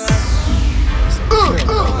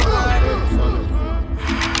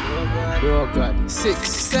 Bro God, 6.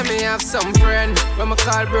 Say me have some friend when me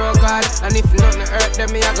call bro God. And if nothing hurt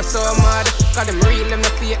them, me I go so mad. Cause them real, them the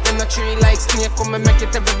fake, them the tree like snake. Come and make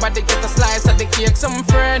it everybody get a slice of the cake. Some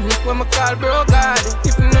friend when me call bro God.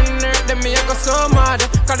 If nothing hurt them, me I go so mad.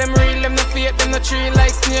 Cause them real, them the fake, them the tree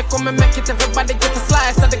like snake. Come and make it everybody get a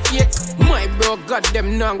slice of the cake. My bro God,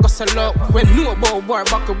 them now go so low. When no about war,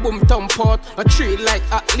 back a boom thump out. A tree like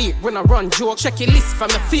athlete when I run joke. Check your list from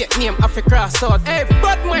the fake name, I fi cross out. Hey,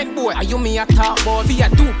 bad mind boy, are you me a talk about? Be a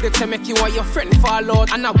duplicate to make you and your friend fall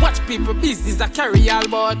out. And I watch people business I carry all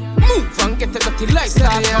about. Move and get a dirty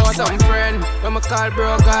lifestyle out. Some friend when me call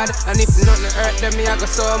bro God. And if nothing hurt them, me I go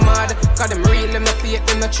so mad. Cause them real, them the fake,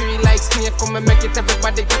 them the tree like snake. Come and make it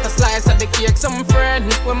everybody get a slice of the cake. Some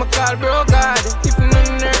friend when me call bro God. If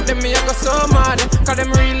nothing hurt them, me I go so mad. Cause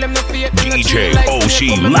them real, them the fake, them the tree like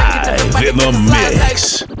snake. Come and make it everybody in the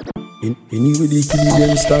mix. Anyway, they kill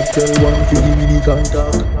them stop, tell one to give me the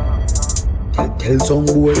contact. Tell some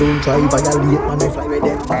boy don't try violate, man, I fly with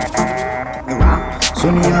them.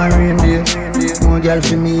 Sunny and rain day, more girl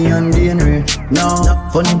for me and DNA. No,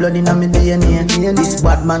 funny blood in my DNA. This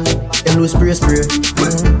bad man, them lose spray.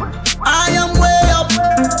 I am way up,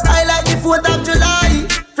 I like the 4th of July.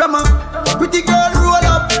 From a pretty girl roll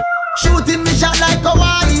up, shooting me shot like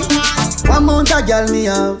Hawaii. One mount a girl me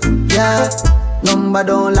have, yeah. Number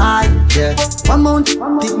don't lie, yeah. One mount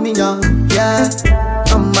tick me young, yeah.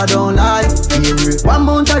 Number don't lie, one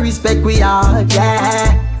mount of respect we are,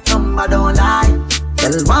 yeah. Number don't lie.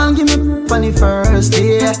 Tell one give me funny first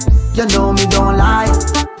day, you know me don't lie.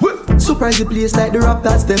 Surprise the place like the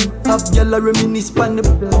Raptors them. Have y'all a reminisce pan the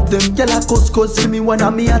them. Y'all a cuss see me one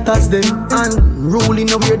of me attach them. And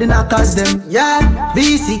rolling over the knockers them. Yeah,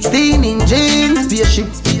 V16 engine,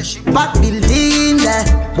 spaceship, back building there.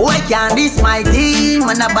 Boy can't diss my team.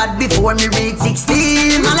 Man a bad before me reach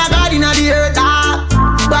 16. Man a god inna the earth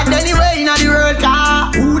but anyway inna the world car.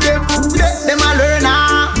 Who them a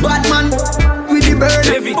learner. Bad man with the bird.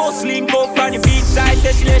 Every boss link up on the beach side.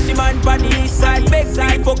 Say she let she man on the east side. Big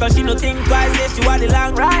side focus, she no think twice. Say she want the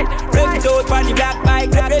long ride. Rev it out on the black bike.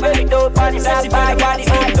 Rev it out on the black bike. Say she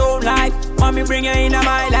feel like own life. Mommy bring her into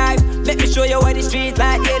my life. Let me show you what the street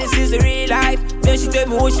like. Yeah, this is the real life. Then she tell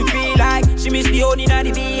me what she feel like. She miss the honey and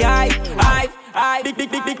the beehive. Big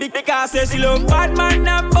because say she love bad man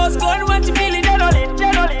and boss gun when she feeling dead on it.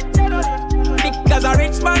 Because a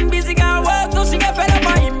rich man busy can work so she get fed up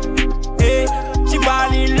on him. Hey, she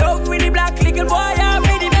fall in love with the black little boy and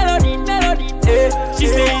with the melody. Hey, she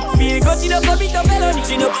say it feel good, she don't go beat the melody.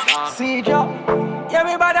 She don't see Joe, yeah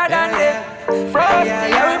we better than them. Frost,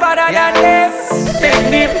 yeah we better than them. Big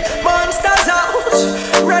deep, monsters out,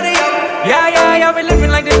 ready up. Yeah, we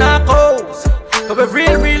living like the narcos. Cause we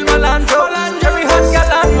real Melandro. Every hot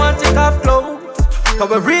girl and want take off clothes.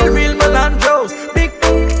 Cause we real Melandros. Big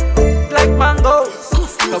like mangoes.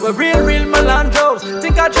 Cause we real Melandros.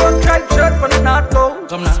 Think I joke, try shirt from the North Coast.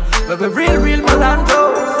 But we real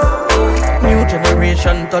Melandros. New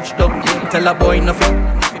generation touchdown. Tell a boy nothing.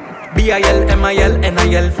 BIL, MIL,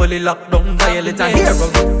 NIL fully locked down. Violate and hero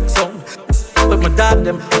song. But my dad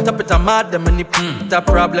them, top it and mad them. And the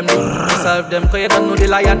problem, they solve them. Cause you don't know the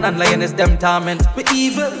lion and lioness them torment. We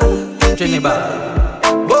evil, Geneva.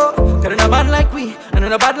 Whoa, cause in a bad like we, and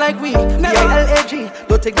in a bad like we. B-I-L-A-G,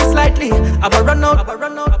 don't take this lightly. I'ma run out.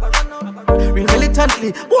 Real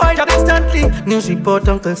militantly, boy job instantly. News report,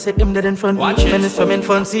 uncle said him dead in front. Watch it. Menace from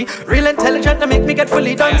infancy. Real intelligent to make me get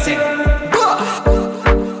fully dancing. Whoa,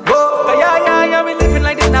 yeah, we living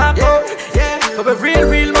like this now. Yeah, but we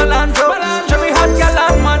real Melandro. Every hot girl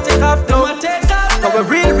and want take off clothes. But we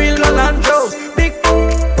real Melandros. Big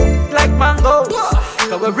like mangoes.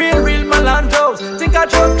 But we real Melandros. Think I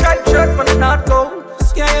joke, try shirt from the North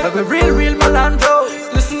Coast. But we real Melandros.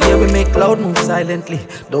 Listen, yeah, we make loud moves silently.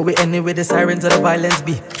 Though we anyway the sirens of the violence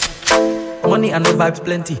be. Money and the vibes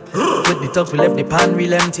plenty. With the talks we left the pan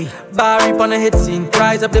real empty. Barry on a hit scene,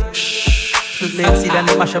 rise up the lazy then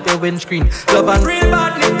they mash up your windscreen. Love and real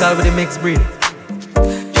bad call with the mixed breed.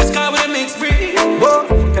 Just call with the mixed breed. Whoa,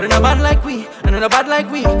 cause in a bad like we, and in a bad like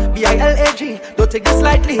we. B-I-L-A-G, don't take this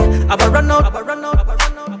lightly. I'ma run out.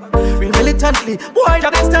 Real militantly, boy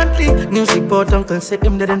job instantly. News report, uncle said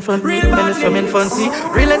him dead in front. Real menace from infancy.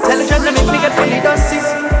 Real intelligent, they make me get fully dusty.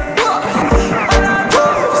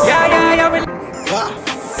 Yeah, we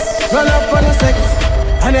run up on the sex,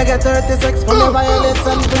 and you get 36 from the violence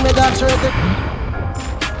and from the dark shirt.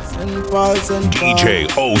 St. Paul, St. Paul. DJ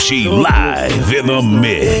OC live in the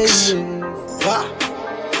mix.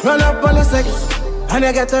 Run up on the sex. And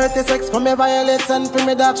you get 36 for me violets and for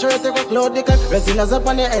me dark shirt, you load the clip. Resilience up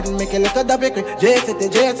on your head, make a little dabby quick.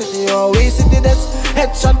 J-City, oh, we city this.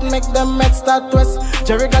 Headshot make them head start twist.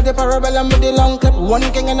 Jerry got the parabellum with the long clip. One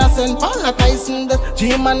king in a St. Paul, like Tyson this.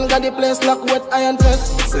 G-Man got the place locked with iron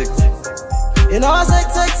fist. You know,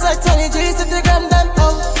 666, and the G-City gram them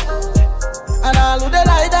out. And all who they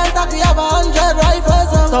lie and talk, we have 100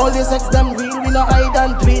 rifles out. All the sex them real, we no hide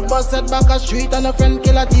and tweet. Busted back a street and a friend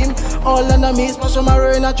kill a team. All enemies smash them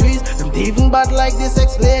in a trees. Them even bad like the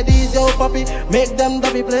sex ladies. Yo puppy, make them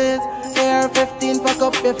dopey plays. AR-15 fuck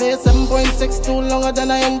up your face. 7.6 too longer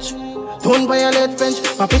than an inch. Don't violate French.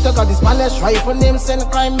 Papito got the Spanish rifle name. Send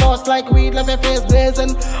crime boss like weed, left your face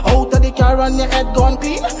blazing. Out of the car and your head gone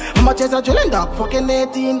clean. How much is a drilling dog? Fucking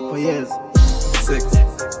 18 for years. 6.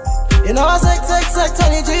 You know, 666,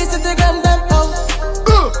 20 G's to the gram them out.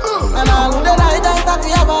 And all who they lie down talk, we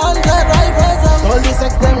have 100 rifles out. All the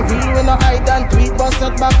sex them real, we no hide and tweet.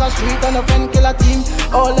 Busted back a street and a friend kill a team.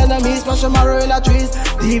 All enemies smash them arrow in a trees.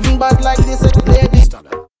 Even bad like this sex lady.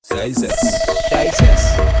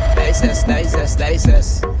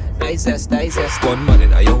 Gunman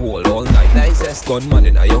in your hole all night. Gunman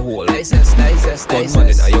in your hole. Gunman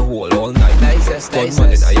in your hole all night. Gunman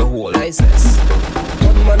in your hole.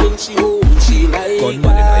 Gunman in she hole, she like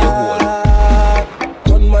Gunman in your hole.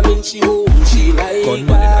 Gunman in she hole, she like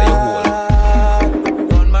Gunman in your hole.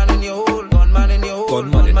 Gunman in your hole, gunman in your hole.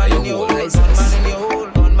 Gunman in your hole. Gunman in your hole,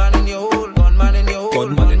 gunman in your hole. Gunman in your hole,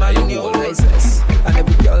 gunman in your hole. And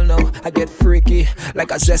every girl now, I get freaky.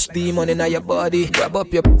 Like a zest demon in your body. Grab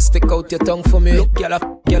up your stick out your tongue for me. Look, girl, a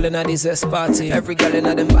girl in a zest party. Every girl in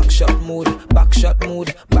a them backshot mood. Backshot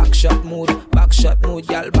mood, backshot mood, backshot mood.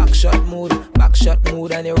 Girl, backshot mood, backshot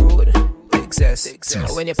mood and you're rude. Zest.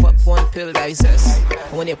 When you pop one pill, die zest.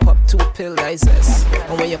 When you pop two pill, die zest.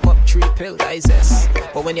 And when you pop three pill, die zest.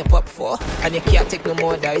 But when you pop four and you can't take no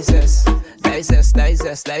more, die zest. Die zest, die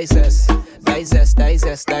zest, die zest. Die zest, die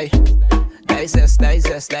zest, die. Die zest, die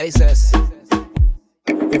zest, die zest.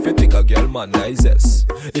 If you think a girl man, die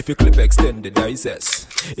zest. If you clip extend the die zest.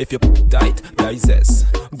 If you tight, die zest.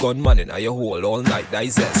 Gunman in your hole all night, die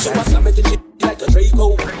zest. So I slam it in like a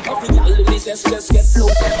Draco. I think all in this just get low.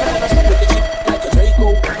 And I slam it in like a Draco.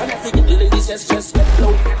 And I think all in this just get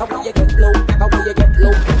low. How will you get low? How will you get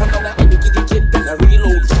low? And then I empty the clip and I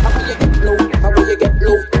reload. How will you get low? How will you get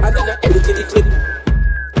low? And then I empty the clip.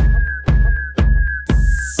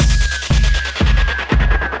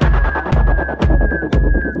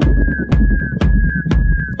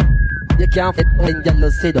 You can't fit when you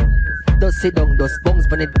lose sit down. Just sit down, just bounce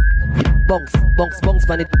on it. Hit bounce, bounce, bounce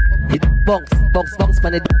on it. Hit bounce, bounce, bounce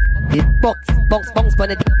on it. Hit bounce, bounce, bounce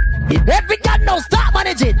on it. Hit every girl now start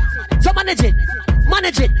manage it. So manage it,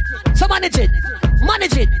 manage it, so manage it,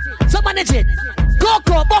 manage it, so manage it. Go,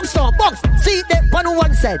 bounce down, bounce. See that on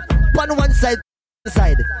one side, on one side,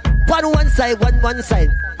 on one side, one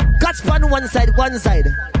side. Catch on one side, one side.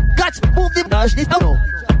 Catch, move the dash this now.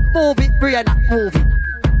 Move it, Brianna, move it.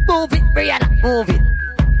 Move it, Brianna, move it.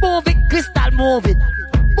 Move it, Crystal, move it.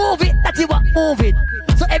 Move it, that's what, move it.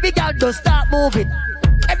 So every girl does start moving.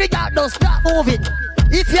 Every girl does start moving.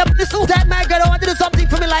 If you have this suit time, my girl, I want to do something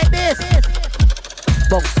for me like this.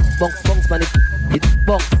 Bounce, bounce, bounce, man it. Hit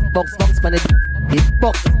bounce, bounce, bounce, man it. Hit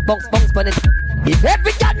bounce, bounce, bounce, man it. If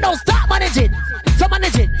every girl now start manage it. So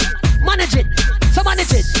manage it, manage it, so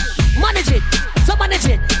manage it, manage it, so manage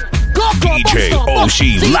it. DJ OC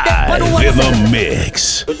live in the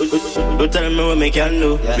mix. Don't tell me what me can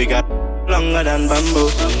do. We got longer than bamboo.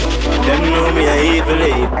 Them know me a evil.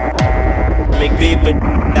 Make people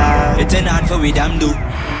die. It's an art for we damn do.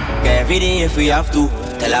 Every day if we have to.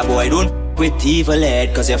 Tell a boy don't quit evil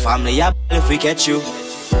head. Cause your family up if we catch you.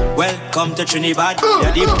 Welcome to Trinidad.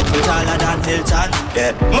 You're deep for taller than Hilton.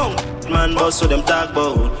 Yeah, monk man boss so them talk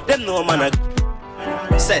about. Them know man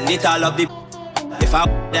a send it all up the. If I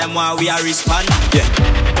them while we are respond. Yeah,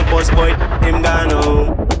 the boss boy him gone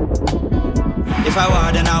home. If I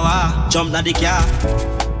want an hour, jump na the car.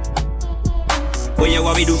 When you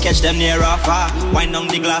what we do catch them near or far. Wind down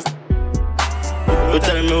the glass. Don't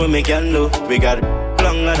tell me what me can do. We got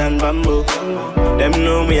longer than bamboo. Them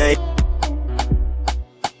know me a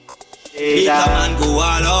Peter man go all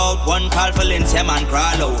out. One call for Lindsay man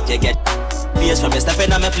crawl out. You get face from your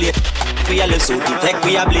stepping on my plate. For your lips, so to take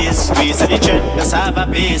we a blaze. We see the trend, just have a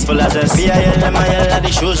base full of zest. We a yell them a yell at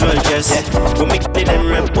the shoes well dressed. We make them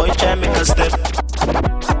rap, boy try make a step.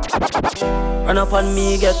 Run up on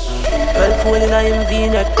me, get 12 fool in a him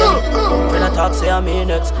V-neck. When I talk, say I'm in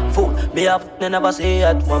next. Fool, be up, they never say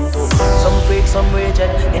it. 1, 2. Some freak, some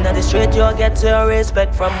reject. In the street, you get your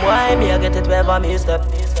respect. From why me, I get it wherever me step.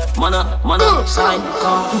 Mana, sign,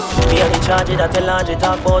 come. Me and the charge it, I tell large it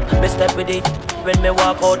talk about. Me step with it when me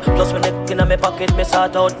walk out. Plus when the in my pocket, me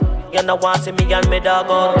sort out. You know want see me and me dog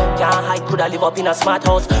out. Can't hide, coulda live up in a smart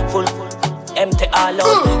house. Full, empty all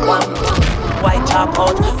out. One, white chalk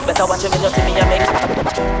out. Better watch if you just see me and make.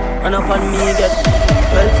 Run up on me, get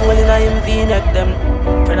 12 fool in a him V-neck them.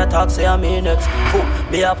 Friend I talk, say I'm in next. Fool,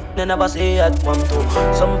 be up, they never say it. 1, 2.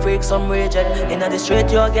 Some freak, some reject. In the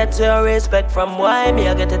street, you get your respect. From why me,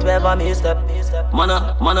 I get it wherever me step.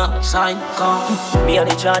 Mana, sign, come. Me and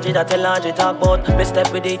the charge it, I tell large it talk about. Me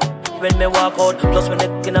step with it when me walk out. Plus when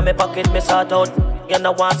the in my pocket, me sort out. You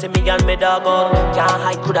know want see me and me dog out. Can't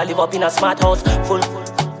hide, coulda live up in a smart house. Full,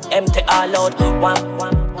 empty all out. One,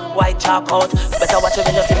 white chalk out. Better watch if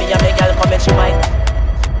you see me and me girl come and she might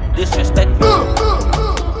disrespect me.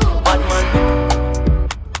 Bad man,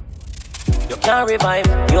 you can't revive.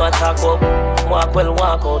 You want talk up, walk well,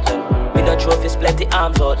 walk out. Me no trophies, plenty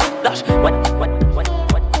arms out. Dash, what?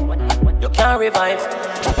 You can't revive.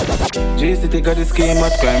 G-City got the scheme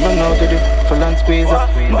at crime. Run out to the full and squeeze up.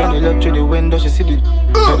 When you look through the window, she see the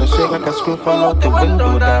gotta shake like a screw fall out the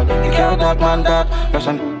window, dog. You can't dark man dark.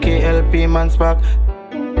 Russian KLP man spark.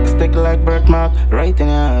 Stick like birthmark, right in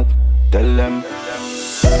your heart. Tell them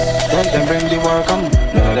bring the war come.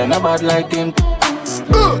 No, they're not bad like him.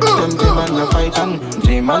 Them G-man you fight on.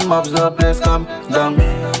 G-man mobs the place come down.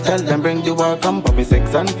 Tell them bring the war come. Poppy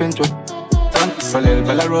 6 and Finch with for Lil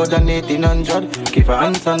Bella Road and 1800. Keep a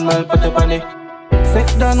hands on well, put up on it.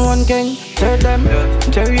 6 down 1 king, tell them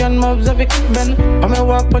Jerry and mobs of it Ben. I'm a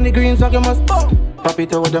walk on the green so you must Papi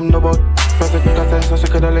tell them know about perfect consent so she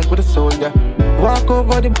coulda link with the soldier. Walk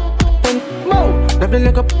over the Mo, never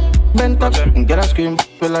look up bent up and get a scream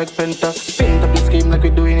we like Penta. Paint up the scheme like we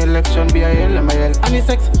do in election. BIL, MIL, and the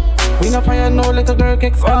sex. We no fire no little girl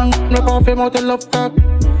kicks and rip off him out the love talk.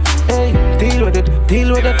 Hey, deal with it.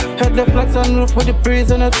 Head the flats and roof with the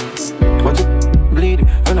breeze on it. Watch it bleed,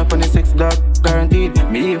 run up on the 6 dog, guaranteed.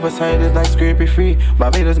 Me either side is like scrapey free.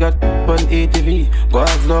 Barbados got on ATV.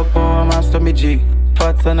 God's dog power master me G.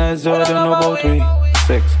 Fats and I don't know about we.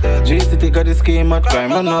 6 G-City got the scheme at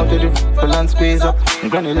crime. Run out to the full and squeeze up.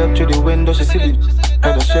 Granny look through the window, she see the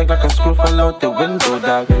head shake like a screw fall out the window,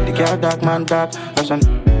 dog. The car dark man dark. Russian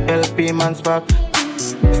LP man spark.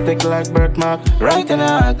 Stick like birthmark, right in the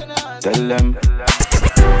heart. Tell them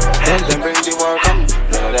bring the war come.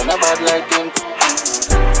 No, they're not bad like him.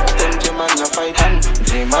 Them G-man you fight on.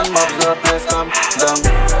 G-man mobs the place come down.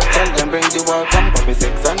 Tell them bring the war come. Poppy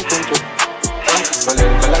 6 and Finch with for Lil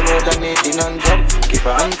Bella Road and 1800. Keep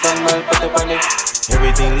a hands on well, put up on it.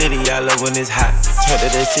 Everything litty, I love when it's hot. Turn to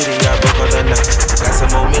the city, I broke all the night. Got some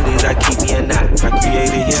more millies, I keep me a knot. I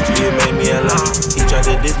created history, it made me a lot. He tried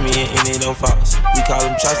to diss me and it don't false. We call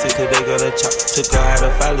them chopsticks cause they gonna chop. Took her out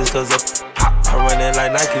of filers cause of hot. I run it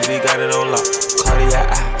like Nike, we got it on lock.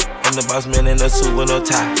 Cardiac eye, I'm the boss man in a suit with no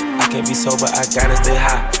tie. I can't be sober, I gotta stay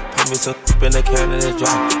high. Put me some in the can and it's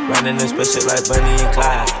dry. Running this special like Bunny and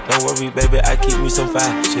Clyde. Don't worry, baby, I keep me some fire.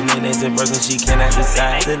 She names and Birkin, she cannot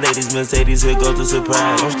decide. The ladies, Mercedes, here go to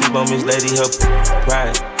surprise. Don't sleep on Miss Lady, her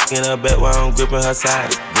pride. In her back while I'm gripping her side.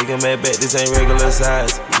 Nigga mad back, this ain't regular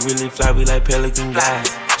size. We really fly, we like pelican guys.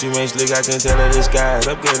 G-range slick, I can tell her the skies.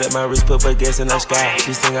 Upgrade at my wrist, put her gas in the sky.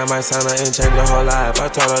 She think I might sign her and change her whole life. I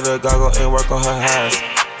told her to goggle and work on her eyes.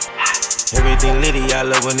 Everything litty, I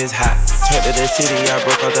love when it's hot. Turn to the city, I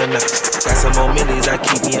broke all the knot. Got some more millies, I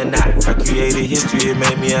keep me a knot. I created history, it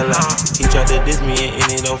made me a lot. He tried to diss me and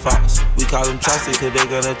it don't false. We call them chopsticks cause they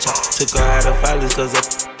gonna chop. Took her out of filers cause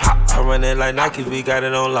of pop. I run it like Nike, we got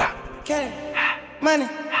it on lock. Okay, money,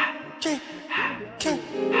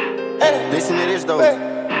 listen to this though.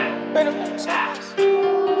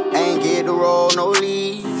 Ain't get to roll no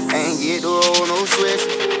leaves, ain't get to roll no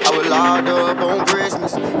switches. I was locked up on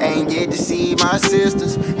Christmas, ain't get to see my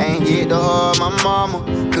sisters, ain't get to hug my mama,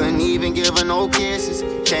 couldn't even give her no kisses.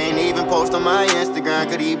 Can't even post on my Instagram,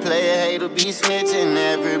 could he play a hater be snitching?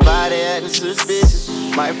 Everybody acting suspicious,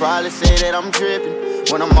 might probably say that I'm tripping.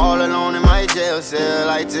 When I'm all alone in my jail cell,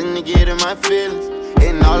 I tend to get in my feelings.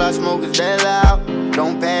 And all I smoke is that loud,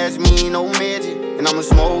 don't pass me no midget. And I'ma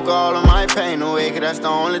smoke all of my pain away, cause that's the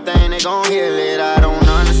only thing that gon' heal it. I don't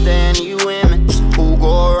understand you women who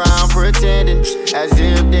go around pretending as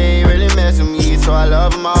if they really mess with me. So I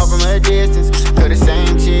love them all from a distance. Cause the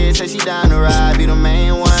same chick said she down to ride, be the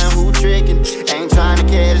main one who tricking. Ain't trying to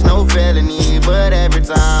catch no felony, but every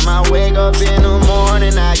time I wake up in the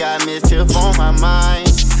morning I got mischief on my mind.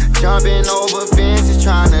 Jumping over fences,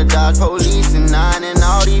 trying to dodge police and 9. And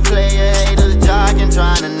all these player haters jogging,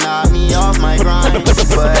 trying to knock me off my grind.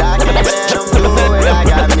 But I can't let them do it, I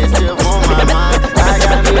got mischief on my mind. I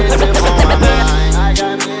got mischief on my mind. I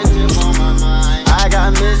got mischief on my mind. I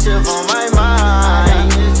got mischief on my mind.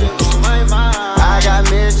 I got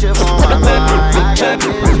mischief on my mind. I got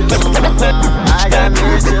mischief on my mind. I got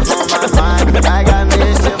mischief on my mind. I got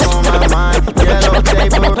mischief on my mind. Yellow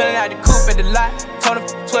tape. Pulling out the coupe at the lot. Told him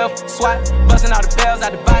 12 SWAT. Busting all the bells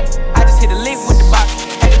out the box. I just hit a lick with the box.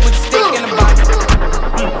 Had to put the stick in the box.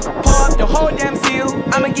 Pour up the whole damn field.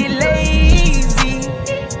 I'ma get lazy.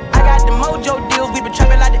 I got the mojo deals. We been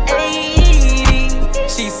trapping like the 80s.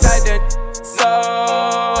 She said that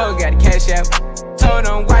so. Got the cash out. Told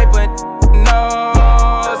him white but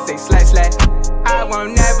no. Say slash. I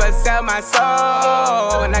won't never sell my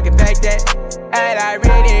soul. And I can back that. And I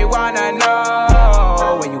really wanna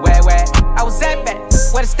know where you at. I was at back,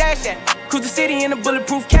 where the stash at? Cruise the city in a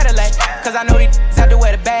bulletproof Cadillac. Cause I know these out there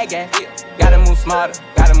where the bag at. Gotta move smarter,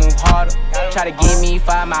 gotta move harder. Try to give me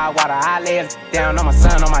 5 mile water. I lay it down on my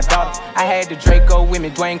son, on my daughter. I had the Draco with me,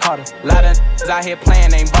 Dwayne Carter. A lot of out here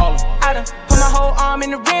playing, ain't ballin'. I done put my whole arm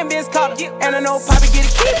in the rim, Ben's Carter. And I know Poppy get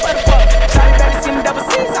a key for the fuck. Shawty better see me double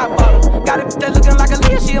C's, I bought her. Got it that looking like a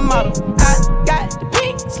Leah, she a model. I got the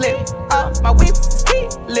pink slip, my whip is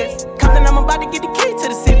keyless. Compton, I'm about to get the key to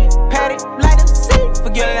the city. Patty, light up the seat.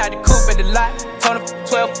 Forgetting out the coupe at the lot. Told him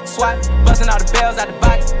 12 SWAT. Busting all the bells out the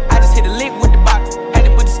box. I just hit a lick with the box. Had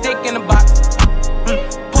to put the stick in the box.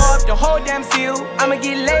 Pour up the whole damn field. I'ma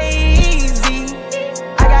get lazy.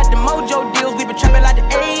 I got the mojo deals. We been trapping like the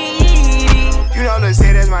 80s. You know, let's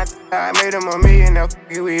say that's my I made him $1 million, now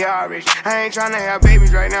we all rich. I ain't tryna have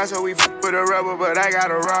babies right now, so we with a rubber, but I got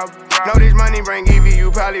a rub. Know this money bring Evie, you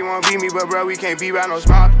probably won't beat me, but bro, we can't be by no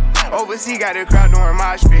smart. Overseas got the crowd doing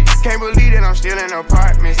mosh pit. Can't believe that I'm still in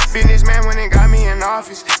apartments. Businessman went and got me in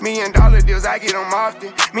office. $1 million deals, I get them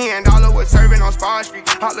often. $1 million was serving on Spawn Street.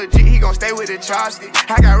 All legit, he gon' stay with the chopstick.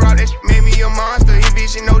 I got raw, that shit made me a monster. He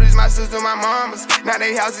bitch, she noticed my sister, my mamas. Now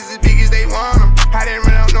they houses as big as they want them. I didn't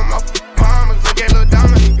run out no more farmers. Look at Lil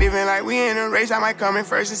Dominic. Living like we in a race, I might come in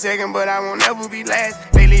first and second, but I won't ever be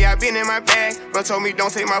last. Lately I been in my bag, but told me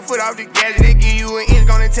don't take my foot off the gas. They give you an inch,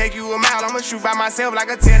 gonna take you a mile. I'ma shoot by myself like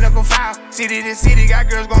a technical foul. City to city, got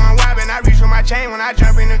girls going wild, and I reach for my chain when I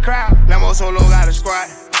jump in the crowd. Lambo Solo got a squad.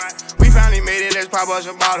 We finally made it, let's pop us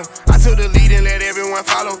a bottle. I took the lead and let everyone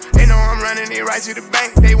follow. They know I'm running it right to the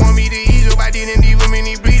bank. They want me to ease up, I didn't leave them in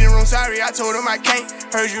the bleeding room. Sorry, I told them I can't.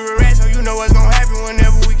 Heard you a rat, so you know what's gonna happen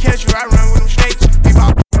whenever we catch you. I run with them snakes.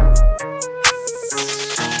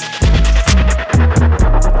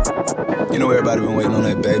 You know everybody been waiting on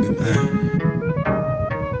that baby, man.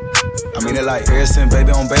 I mean it like ever since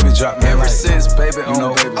baby on baby drop, man. Ever since baby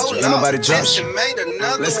on baby drop. Ain't nobody drop shit.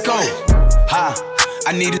 Let's go. Ha,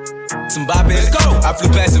 I needed some bop in it. Let's go. I flew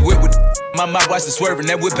past the whip with my mouth watched it swerving.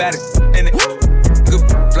 That whip had it in it.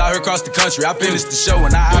 Fly her across the country. I finished the show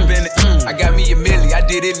and I hop in it. I got me a milli. I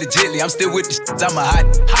did it legitly. I'm still with the shit. I'm a hot.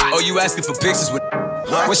 Oh, you asking for pictures with?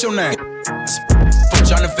 What's your name?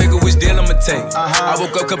 Tryna figure which deal I'ma take. I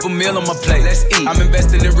woke up, couple meal on my plate. Let's eat. I'm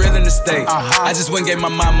investing in real estate. I just went and gave my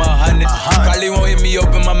mama 100. Probably won't hear me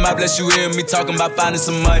open my mouth, bless you hear me talking about finding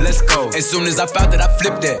some money. Let's go. As soon as I found that, I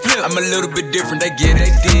flipped that. I'm a little bit different, they get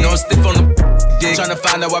it. No, I'm stiff on the dick. Tryna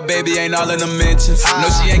find out why baby ain't all in the mentions. No,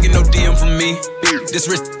 she ain't get no DM from me.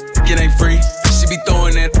 This wrist, it ain't free. She be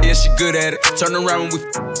throwing that, yeah, she good at it. Turn around when we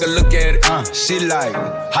look at it. She like,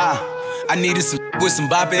 ha. I needed some with some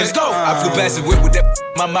bop in it. Let's go. I flew past the whip with that.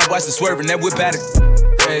 My mouth watched it swerving. That whip had it.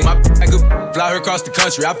 I could fly her across the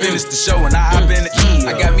country. I finished the show and I hop in it.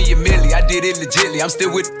 I got me a milli. I did it legitly. I'm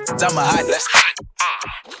still with I'm a hot.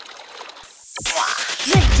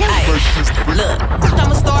 Hey, look,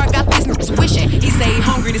 I'm a star, got this wishing. He say he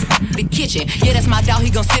hungry, this the kitchen. Yeah, that's my dog, he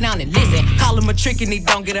gon' sit down and listen. Call him a trick and he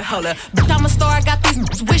don't get a holler. I'm a star, got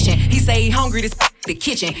this wishing. He say he hungry, this the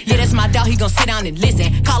kitchen. Yeah, that's my dog, he gon' sit down and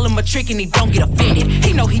listen. Call him a trick and he don't get offended.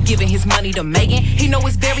 He know he giving his money to Megan. He know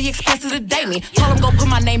it's very expensive to date me. Told him go put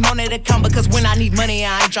my name on that account because when I need money,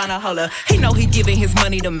 I ain't tryna holler. He know he giving his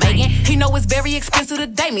money to Megan. He know it's very expensive to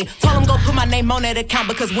date me. Told him go put my name on that account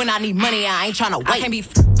because when I need money, I ain't tryna wait. I can't be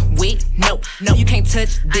with, no, you can't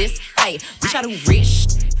touch this, ayy. Bitch, I do rich,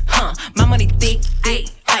 huh? My money thick,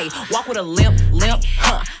 ayy. Walk with a limp,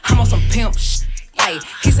 huh? I'm on some pimp shit. Ay,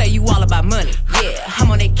 he say you all about money, yeah.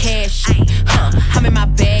 I'm on that cash, huh? I'm in my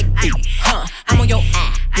bag, huh? I'm on your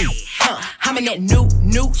ass, huh? I'm in that new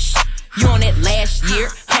you on that last year,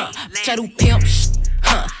 huh? Bitch, I do pimp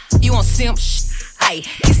huh? You on simp ay.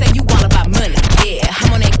 He say you all about money, yeah.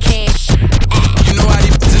 I'm on that cash, You know how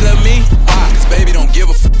they love me? Cause baby don't give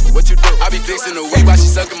a fuck. What you do? I be fixing the weed while she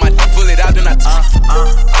sucking my dick, pull it out, then I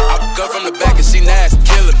I cut from the back and she nasty,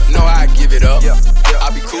 killing me. Know how I give it up. I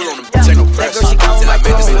be cool on them, ain't no pressure. Till I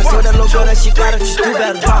make this I told that little girl that she got it, just do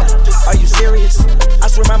better. Are you serious? I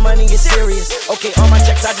swear my money is serious. Okay, all my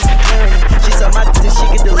checks I just be clearing it. She said my then she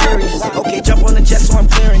get delirious. Okay, jump on the jet so I'm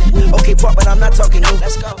clearing it. Okay, pop, but I'm not talking new.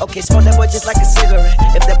 Okay, smoke that boy just like a cigarette.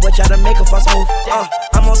 If that boy try to make a fuss move,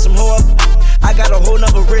 I'm on some hoe up. I got a whole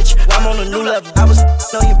nother rich, I'm on a new level. I was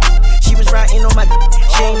on you, she was riding on my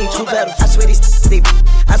she ain't need two pedals. I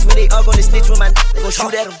swear they all gonna snitch with my go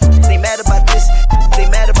shoot at them. They mad about this, they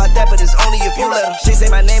mad about that, but it's only if you let them. She say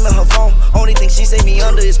my name in her phone, only thing she say me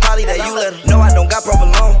under is probably that you let her. No, I don't got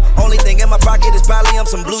provolone, only thing in my pocket is probably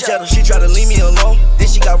some blue cheddar. She try to leave me alone, then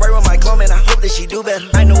she got right with my comb and I hope that she do better.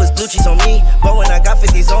 I know it's blue cheese on me, but when I got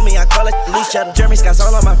 50s on me, I call it loose cheddar. Jeremy Scott's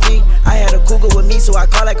all on my feet, I had a cougar with me, so I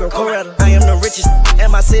call that girl Coretta. I am the richest in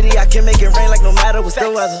my city, I can make it rain like no matter what's the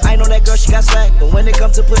weather. I know that girl, she got swag, but when it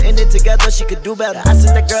comes to putting it together, she could do better. I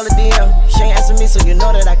sent that girl a DM, she ain't answering me, so you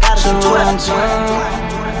know that I gotta shoot her.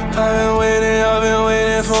 I've been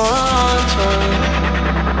waiting for a long time.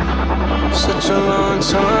 Such a long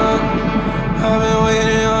time. I've been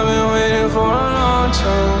waiting for a long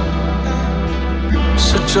time.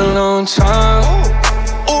 Such a long time.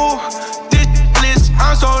 Ooh, this bliss,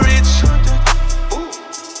 I'm so rich.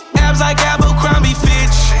 Abs like Abercrombie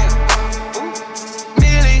Fitch.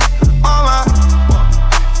 Millie on my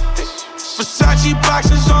Versace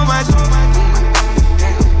boxes on my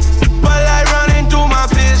but I running through my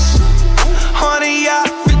piss. Honey, yeah,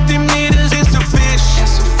 50 meters, it's a fish.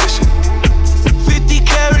 50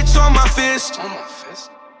 carats on my fist.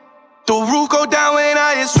 The roof go down when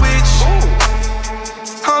I hit switch.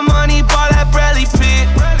 Her money ball that Bradley Pitt.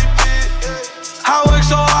 I work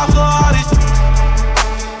so hard for all this.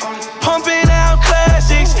 Pumping out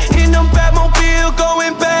classics in the Batmobile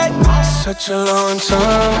going back. Such a long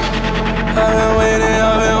time. I've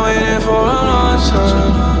been waiting for a long time.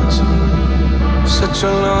 Such a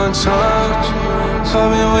long time. I've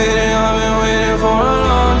been waiting for a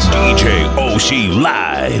long time. DJ Oshi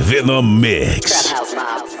live in the mix.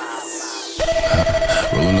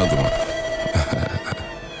 Roll another one.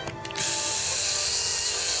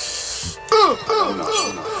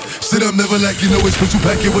 Sit up, never like you know it's special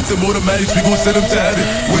packet with some automatics. We gon' set them to have it.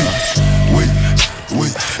 Wait.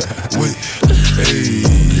 Hey.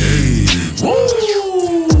 Woo.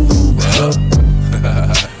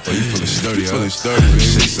 Oh, you feeling sturdy, baby.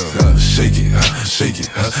 Shake it.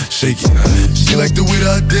 She like the way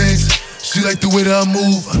that I dance. She like the way that I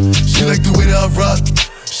move. She like the way that I rock.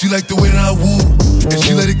 She like the way that I woo. And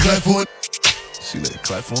she let it clap for it.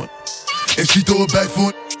 And she throw it back for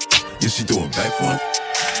it. Yeah, she throw it back for it.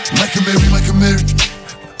 Michael Mary.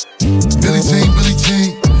 Billie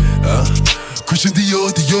Jean. Christian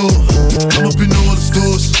Dior. I'm up in all the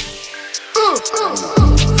stores.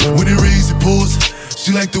 When it rains, it pours.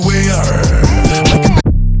 She like the way I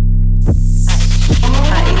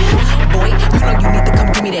boy, you know you need to come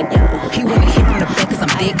give me that. He wanna hit from the back cause I'm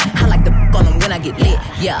thick. I like to on him when I get lit.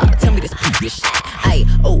 Yeah, tell me this bitch. Ay,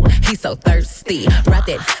 oh, he's so thirsty. Ride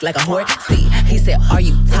that like a horse. See, he said, are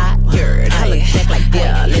you tired? I look back like,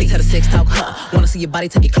 yeah, let's have a sex talk, huh? Wanna see your body,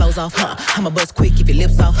 take your clothes off, huh? I'ma bust quick if your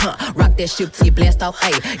lips off, huh? Rock that shit till you blast off,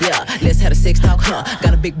 hey, yeah, let's have a sex talk, huh?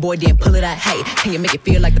 Got a big boy, then pull it out, hey. Can you make it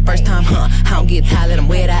feel like the first time, huh? I don't get tired, let him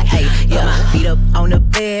wear that, hey, yeah. My feet up on the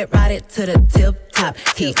bed, ride it to the tip top.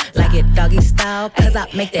 He like it doggy style, cause I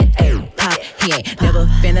make that air pop. He ain't never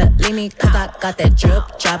finna leave me, cause I got that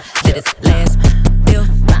drip drop. Did his last, still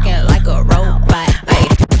fucking like a robot, hey.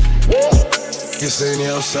 You seen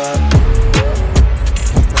the outside.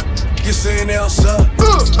 You seen the outside.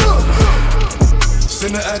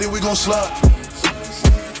 Send the addy, we gon' slide.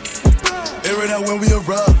 Air it out when we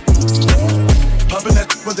arrive. Poppin' that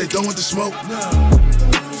but they done with the smoke.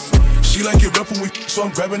 She like it rough when we so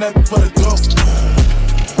I'm grabbing that for the throat.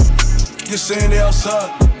 You seen the outside.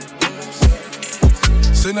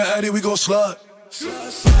 Send the addy, we gon' slide.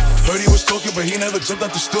 Heard he was talking, but he never jumped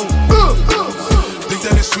out the stool. Think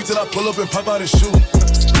that it's sweet till I pull up and pop out and shoot.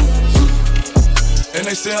 And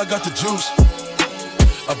they say I got the juice.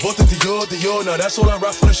 I bought the Dior, now that's all I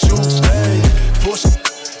rock for the shoes. Hey, Porsche,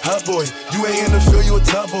 hot boy, you ain't in the field, you a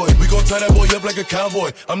top boy. We gon' tie that boy up like a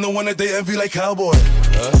cowboy. I'm the one that they envy like cowboy.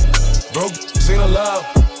 Broke, ain't allowed.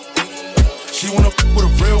 She wanna with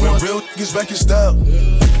a real one, real niggas back in style.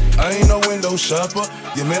 I ain't no window shopper,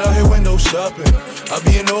 yeah man out here window shopping. I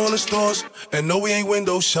be in all the stores, and no we ain't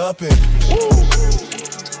window shopping. Woo.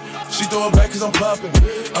 She throw it back cause I'm popping.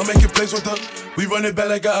 I'm making plays with her, we run it back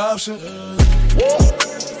like an option. Woo.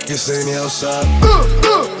 You seen the outside.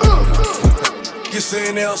 You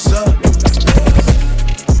saying they outside?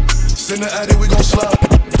 Send the addy, we gon' slide.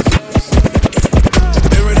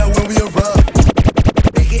 Air it out when we arrive.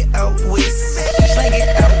 Take it out west, slang it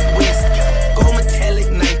out west. Gold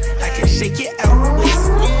metallic knife, I can shake it out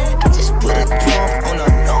west. I just put a drum on a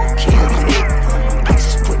no-kill tape. I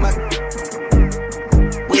just put my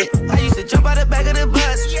whip. I used to jump out the back of the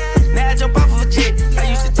bus. Now I jump off of a jet. I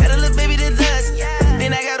used to tell the little baby to dust.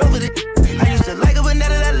 Then I got over the. I used to like her, but now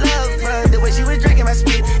that I love her, the way she was drinking my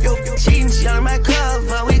spit. Yo, cheating, she on my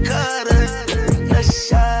cover, we cut her. The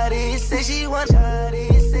shawty say she want.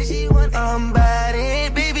 Body,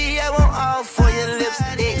 baby, I want all for your lips.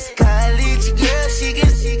 Ex-college girl, she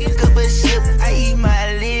can cup a ship. I eat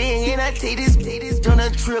my leg and I take this on a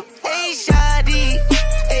trip. Hey, shawty,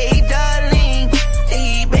 hey, darling,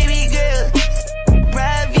 hey, baby girl,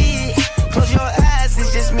 private. Close your eyes,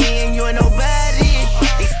 it's just me and you and nobody.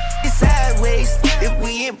 It's sideways, if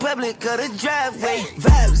we in public or the driveway.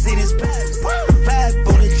 Vibes in his vibes, vibe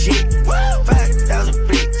on the jet, 5,000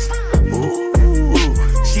 bricks. Ooh.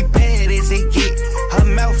 Her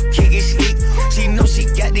mouth kicking sleep. She know she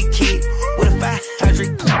got the kid with a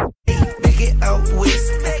 500. Make it out west,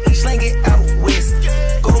 slang it out west.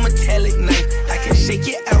 Gold metallic knife, I can shake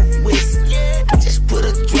it out west. I just put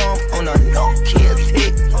a drum on a no-kill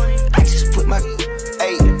tape. I just put my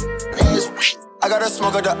I got a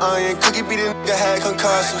smoke of the onion, cookie beat a nigga had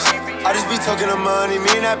concussions. I just be talking the money, me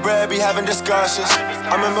and that bread be having discussions.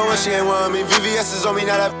 I remember when she ain't want me, VVS is on me,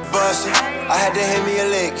 now that bustin'. I had to hit me a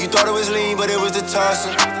lick, you thought it was lean, but it was the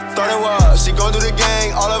tussin'. Thought it was, she gon' do the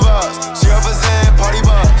gang, all of us. She off a Zen, party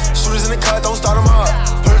bus. Shooters in the cut, don't start them up.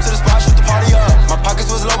 Put her to the spot, shoot the party up. My pockets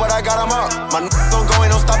was low, but I got them up. My don't go,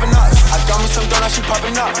 ain't no stopping up. I got me some dough, now she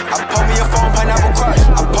popping up. I pulled me a phone, pineapple crush.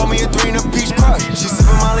 I pulled me a 3 and a peach crush. She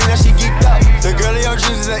sippin' Molly, now she geeked up. The girl in your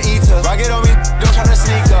dreams is an eater. Rock it on me, don't tryna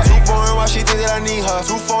sneak up. Too boring, why she think that I need her?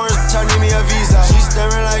 Too foreign, I need me a visa. She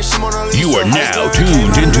staring like she Mona Lisa. You are now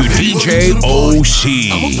tuned into DJ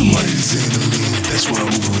OC. I'm off the money to say the lean, that's why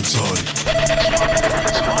I'm moving retarded.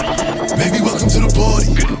 Baby, welcome to the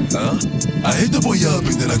party. I hit the boy up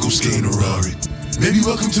and then I go skate in a Rari. Baby,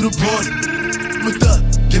 welcome to the party. With that,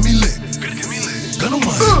 get me lit. Gun on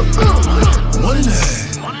my head.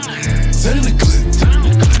 1.5. Set in the clip.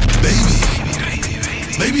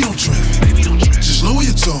 Baby, don't trip. Just lower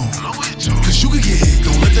your tone. Cause you can get hit.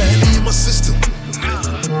 Don't let that heavy in my system.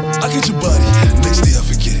 I get your body. Next day I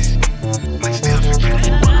forget it.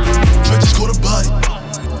 Dre just caught a body.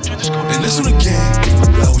 And that's on the game.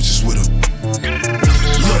 I was just with him.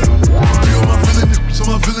 Look, be on my villain.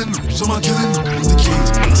 So my killing with the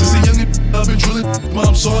keys. Since a youngin', I've been drilling.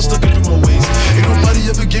 Mom saw I stuck up in my ways. Ain't nobody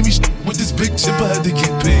ever gave me with this big chip. I had to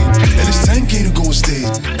get paid. And it's 10K to go on stage.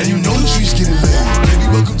 And you know the streets getting laid. Baby,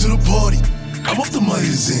 welcome to the party. I'm off the money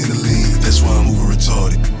to say the lean. That's why I'm moving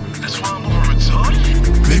retarded.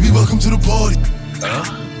 Baby, welcome to the party.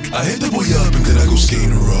 I hit the boy up and then I go skate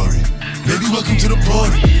in a Rari. Baby, welcome to the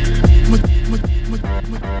party.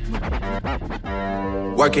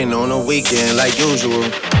 Working on a weekend like usual.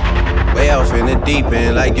 Way off in the deep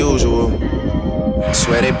end like usual.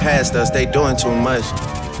 Swear they passed us, they doing too much.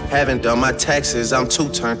 Haven't done my taxes, I'm too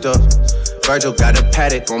turned up. Virgil got a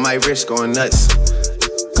paddock on my wrist going nuts.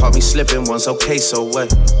 Caught me slipping once, okay, so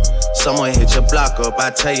what? Someone hit your block up,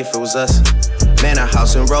 I tell you if it was us. Man, a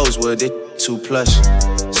house in Rosewood, it too plush.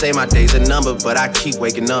 Say my day's a number, but I keep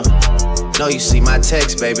waking up. Know you see my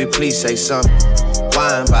text, baby, please say something.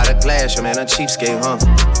 Wine by the glass, your man a cheapskate, huh?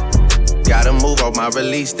 Gotta move on my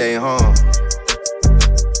release day, huh?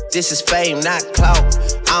 This is fame, not clout.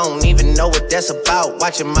 I don't even know what that's about.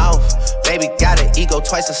 Watch your mouth. Baby got an ego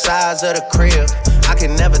twice the size of the crib. I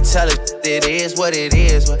can never tell it is what it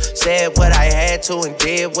is. But said what I had to and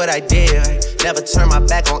did what I did. Never turn my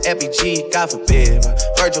back on FBG, God forbid.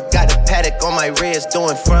 Virgil got the paddock on my wrist,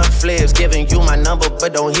 doing front flips. Giving you my number,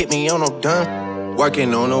 but don't hit me on no done.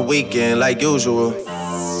 Working on a weekend like usual.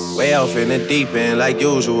 Way off in the deep end like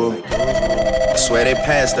usual. I swear they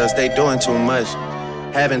passed us, they doing too much.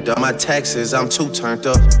 Haven't done my taxes, I'm too turned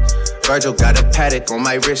up. Virgil got a paddock on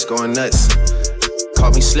my wrist going nuts.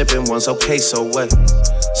 Caught me slipping once, okay, so what?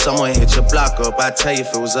 Someone hit your block up, I tell you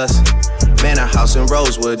if it was us. Man, a house in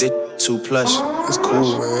Rosewood, it too plush. It's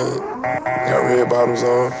cool, man. Got red bottoms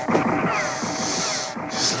on.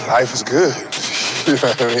 Life is good. You know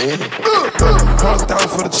what I mean? 100,000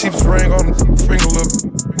 for the cheapest ring on the finger, look.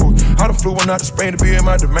 I done flew one out to Spain to be in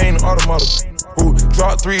my domain, automata.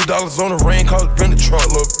 Dropped $3 on the ring, cause it been the truck,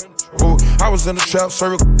 look. I was in the trap,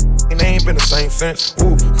 serving and they ain't been the same since.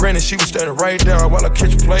 Granted, she was standing right there while I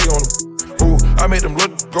catch play on them. I made them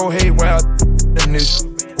look, go haywire in this.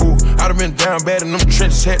 Ooh, I done been down bad in them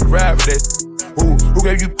trenches, had to ride with that. Ooh, who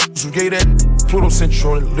gave you who gave that Pluto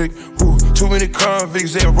Central on the lick? Ooh, too many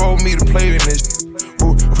convicts that rolled me to play in this.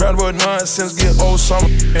 Ooh, I'm proud of what nonsense, get old summer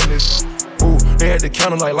in this. Ooh, they had the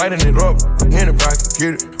counter like lighting it up. Anybody can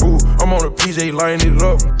get it. Ooh, I'm on a PJ lighting it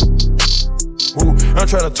up. Ooh, I'm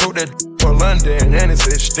tryna tote that for London and it's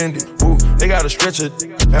extended. Ooh, they gotta stretch it.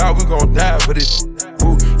 How we gon' die for this?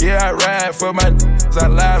 Ooh, yeah, I ride for my I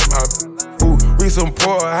lie to my. Ooh, we some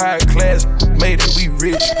poor high class, made it, we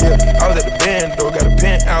rich. Yeah, I was at the band though, got a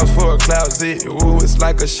penthouse for a closet. Ooh, it's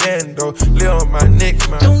like a shando, live on my neck,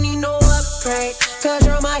 man. Don't need no upgrade, cause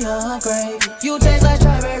you're my upgrade. You taste like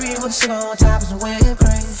strawberry with sugar on top of some whipped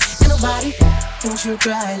cream. Ain't nobody thinks you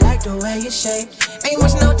dry like the way you shake. Ain't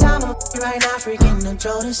much no time on right now, freaking the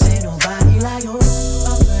Jordan. Ain't nobody like you.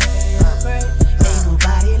 Upgrade. Ain't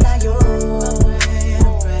nobody like you. Upgrade.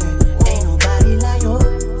 Ain't nobody like you.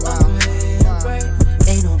 Upgrade.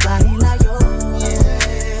 Ain't nobody like you.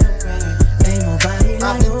 Ain't nobody like you.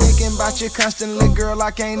 I've been thinking about you constantly, girl,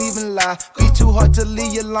 I can't even lie. Be too hard to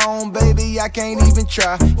leave you alone, baby, I can't even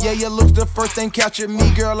try. Yeah, your looks the first thing captured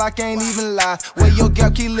me, girl, I can't even lie. Where your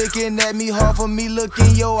gal keep looking at me, hard for me, look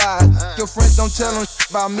in your eyes. Your friends don't tell them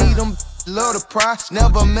about me, them love to pry.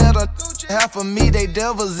 Never met a half of me, they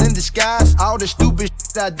devils in disguise. All the stupid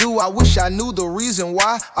shit I do, I wish I knew the reason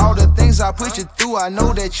why. All the things I put you through, I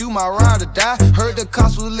know that you my ride or die. Heard the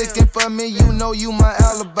cops was looking for me, you know you my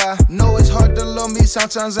alibi. Know it's hard to love me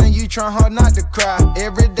sometimes and you try hard not to cry.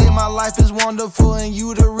 Every day my life is wonderful and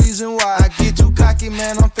you the reason why. I get too cocky,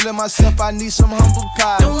 man, I'm feeling myself, I need some humble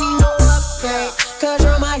pie. Don't need no upgrade, cause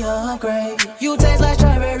you're my upgrade. You taste like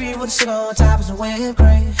strawberry with sugar on top of some whipped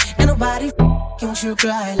cream. Ain't nobody don't you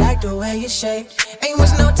cry like the way you shake. Ain't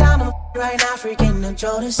much no time on right now, freaking the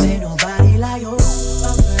Jordan. Ain't nobody like you.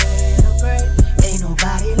 Upgrade, upgrade. Ain't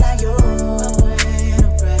nobody like you. Upgrade,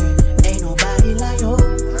 upgrade. Ain't nobody like you.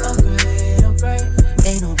 Upgrade, upgrade.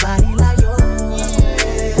 Ain't nobody like you.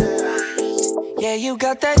 Yeah, you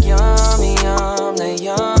got that yummy, that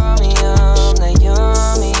yummy, that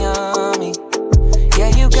yummy, yummy. Yeah,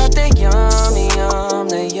 you got that yummy,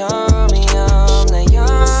 that yummy, that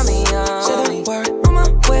yummy, yummy. Say the word on my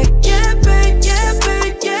way. Yeah, babe, yeah,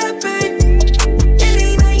 babe, yeah, babe.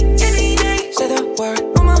 Any night, any day. Say the word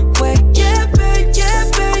on my way. Yeah, babe, yeah,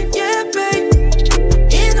 babe, yeah, babe.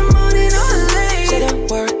 In the morning or late. Say the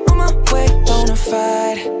word on my way.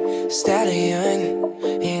 Bonafide stallion.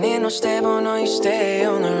 Ain't no stable, no, you stay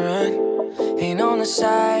on the run. Ain't on the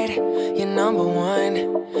side, you're number one.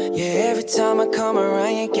 Yeah, every time I come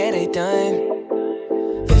around, you get it done.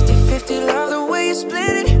 50-50, love the way you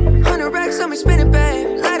split it. 100 racks on me, spin it,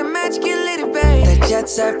 babe. Light a match, get lit, babe. That jet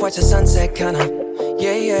set, watch the sunset, kinda.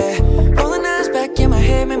 Yeah, yeah. Rolling eyes back in my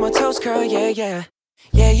head, make my toes curl, yeah, yeah.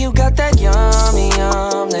 Yeah, you got that yummy,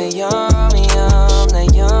 that yummy,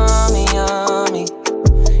 that yummy, yummy.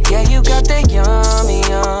 Yeah, you got that yummy,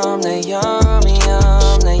 that yummy,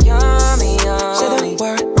 that yummy, yummy. Say the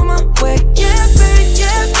word on my way. Yeah, babe,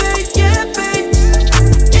 yeah, babe, yeah, babe.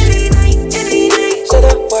 Any night, any day. Say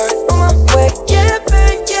the word on my way. Yeah,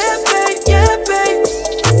 babe, yeah, babe, yeah, babe.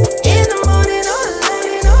 In the morning or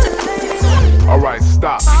late, Alright,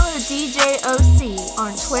 stop. Follow DJ OC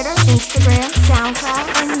on Twitter, Instagram, SoundCloud,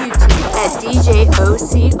 and YouTube at DJ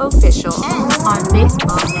OC Official, and on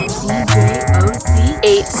Facebook at DJ OC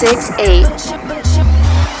 868.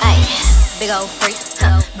 Ay, big old freak,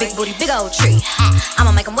 big booty, big old tree.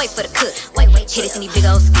 I'ma make him wait for the cook. Hit it in these big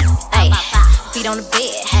old ski. Ay, feet on the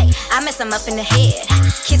bed. Hey, I mess him up in the head.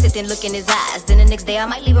 Kiss it, then look in his eyes. Then the next day I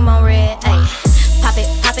might leave him on red. Ay, pop it,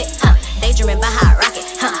 daydreaming by hot rocket.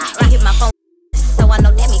 He hit my phone, so I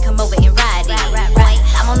know Demi come over and ride it. Right,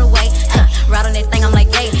 I'm on the way. Ride on that thing, I'm like,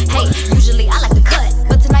 hey. Usually I like to cut,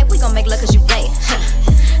 but tonight we gon' make love 'cause you play.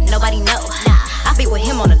 Nobody know. I be with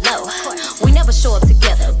him on the low. We never show up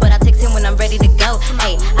together, but I text him when I'm ready to go.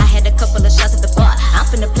 Hey, I had a couple of shots at the bar. I'm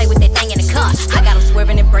finna play with that thing in the car. I got him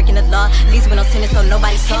swerving and breaking the law. Leaves with no tennis, so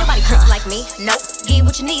nobody saw. Ain't nobody crooks like me. Nope. Get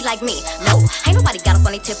what you need like me. Nope. Ain't nobody got up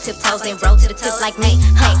on their tiptoes and roll to the tip like me.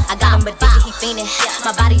 Hey, I got him addicted, he fiending.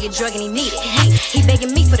 My body a drug and he need it. He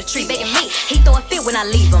begging me for the treat, begging me. He throw a fit when I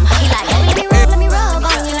leave him. He like, hey, let me rub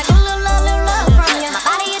on you like a little love from you. My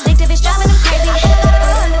body addictive, it's driving him crazy.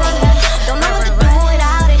 Don't know what to do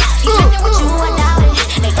without it. He's messing with you, I doubt it.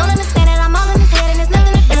 They don't understand it, I'm all in his head and there's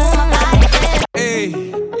nothing to do with my body. Hey,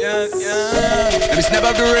 yeah. Let me snap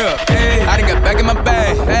out the rip. Hey, I done got back in my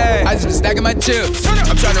bag. Hey, I just been stacking my chips.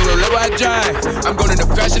 I'm tryna roll up while I drive. I'm gonna end up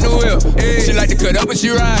crashing the whip. Hey, she like to cut up when she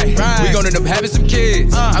ride. We gonna end up having some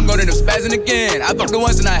kids. I'm gonna end up spazzing again. I fucked her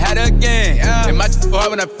once and I had her again. And my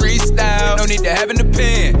hard when I freestyle. No need to have an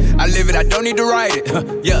opinion. I live it, I don't need to write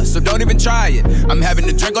it. Yeah, so don't even try it. I'm having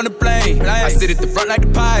a drink on the plane. I sit at the front like the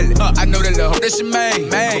pilot. I know that little hoe that she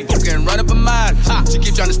made. Fucking run up a mile. She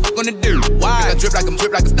keep trying to stick on the dude. Why? Cause I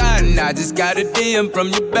drip like a star. And I just got a DM from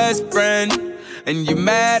your best friend. And you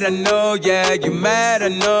mad, I know, yeah. You mad, I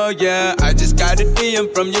know, yeah. I just got a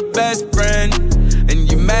DM from your best friend.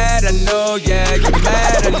 And you mad, I know, yeah. You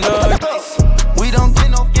mad, I know. We don't get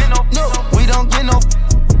no, no. We don't get no,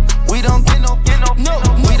 we don't get no, no.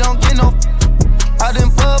 We don't get no. Out in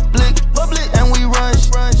public, and we rush.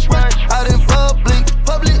 Out in public,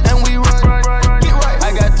 and we run. Get right.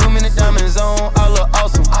 I got too many diamonds on, I look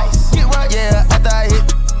awesome. Get right. Yeah, after I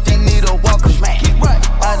hit, they need a walker. Get right.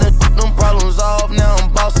 I done took them problems off, now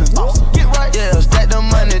I'm bossing. Get right. Yeah, stack the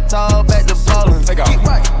money tall, back to ballin'. Get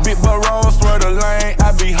right. Big boy roll, swear the lane,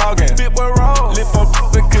 I be hogging. Big boy roll, lift up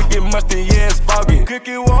the cookie, musty, yeah, it's foggy.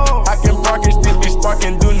 Cookie wall, I can park it, still be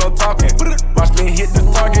sparking, do no talking. Watch me hit the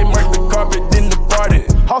target, mark the carpet, then the party.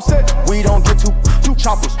 Offset, we don't get two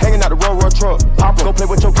choppers, hanging out the road truck. Papa, go play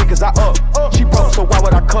with your kid, cause I up. She broke, so why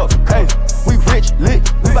would I cuff? Hey, we rich, lit,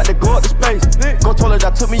 we bout to go up to space. Go told her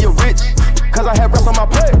that took me a rich, cause I had rest on my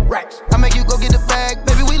plate. Racks. I make you go get the bag,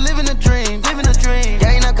 baby, we living a dream.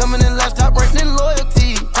 Gang not coming in last, top rank, then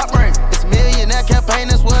loyalty. Top rank, it's millionaire campaign,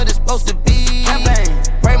 that's what it's supposed to be. Campaign,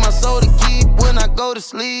 pray my soul to keep when I go to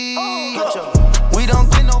sleep. We don't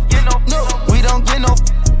get no, no. We don't get no,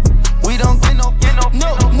 we don't get no,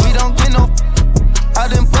 no. We don't get no.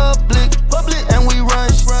 Out in public, and we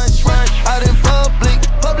rush. Out in public,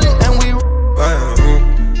 and we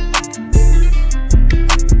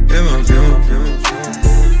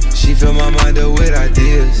She fill my mind up with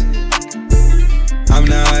ideas. I'm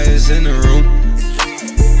the highest in the room.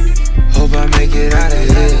 Hope I make it out of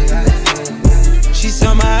here. She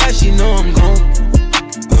saw my eyes, she know I'm gone.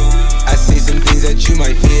 I see some things that you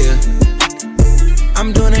might fear.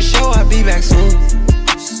 I'm doing a show, I'll be back soon.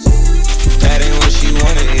 That ain't what she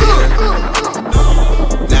wanna hear.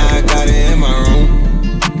 Now I got it in my room.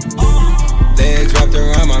 Legs wrapped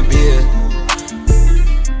around my beard.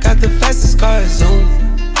 Got the fastest car, Zoom.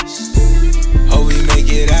 Hope we make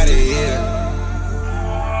it out of here.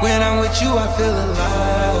 When I'm with you, I feel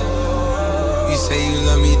alive. You say you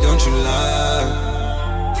love me, don't you lie.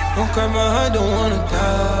 Don't cry my heart, don't wanna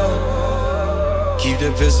die. Keep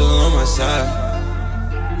the pistol on my side.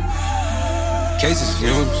 Cases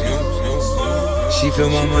fumes. She fill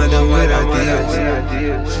my mind up with ideas.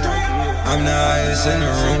 I'm the highest in the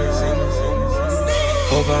room.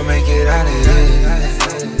 Hope I make it out of here.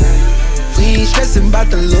 We ain't stressing about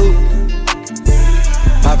the loot.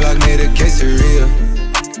 My block made a quesadilla.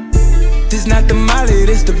 This not the molly,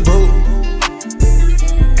 this the boot.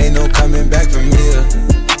 Ain't no coming back from here.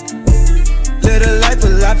 Live a life a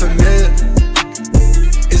lot familiar.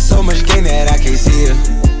 It's so much gain that I can't see it.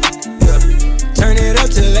 Turn it up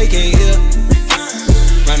till they can't hear.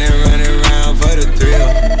 Running around for the thrill.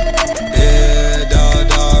 Yeah, dog,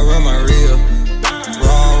 run my reel.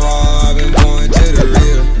 Raw, I've been going to the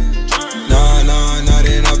real. Nah,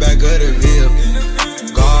 then I'm back of the veil.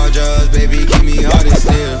 Gorgeous, baby, keep me hard and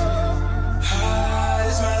still.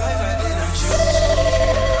 This my life, I didn't choose.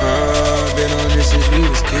 Been on this since we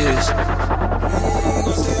was kids. I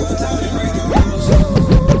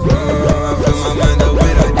feel my mind up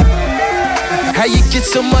with ideas. How you get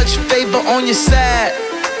so much favor on your side?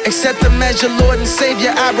 Accept him as your Lord and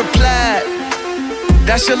Savior, I replied.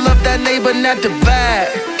 That's your love, that neighbor, not divide.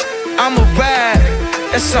 I'm a ride,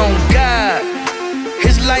 that's on God.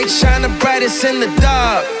 His light shine the brightest in the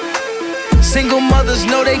dark. Single mothers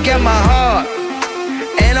know they got my heart.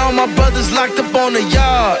 And all my brothers locked up on the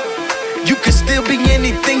yard. You can still be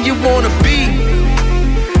anything you wanna be.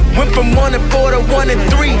 Went from 1 and 4 to 1 and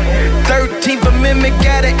 3. 13th Amendment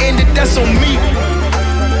gotta end it, that's on me.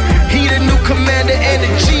 He the new commander and the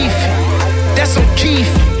chief. That's on Keith,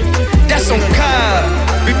 that's on Cobb.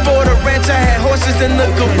 Before the ranch I had horses in the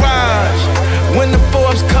garage. When the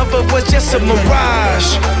Forbes cover was just a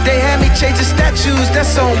mirage. They had me chasing statues,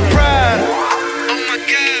 that's on pride.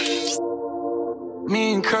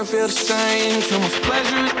 Me and Kurt feel the same. Too much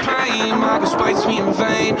pleasure is pain. My girl spites me in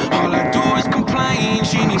vain. All I do is complain.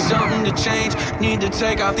 She needs something to change. Need to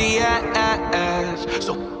take off the ass.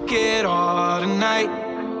 So get all tonight.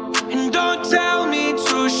 And don't tell me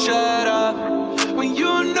to shut up when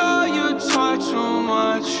you know you talk too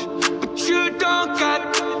much, but you don't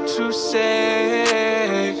got to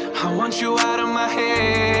say. I want you out of my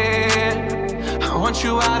head. I want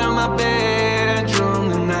you out of my bedroom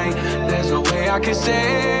tonight. There's no way I can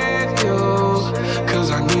save you, cause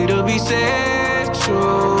I need to be saved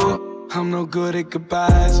too. I'm no good at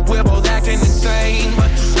goodbyes. We're both acting insane, but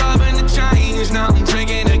you're stubborn to change. Now I'm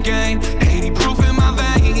drinking again.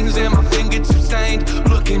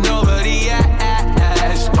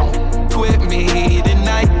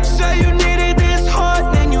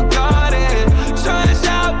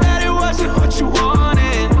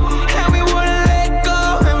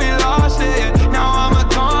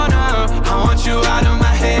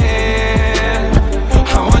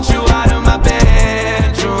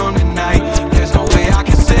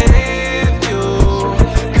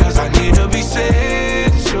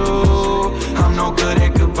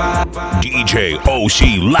 DJ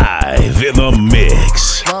OC live in the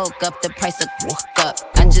mix. Woke up, the price of up.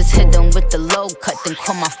 I just hit them with the low cut, then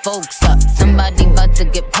call my folks up. Somebody about to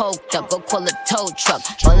get poked up, go call a tow truck.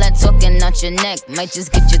 All that talking out your neck might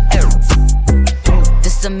just get your throat.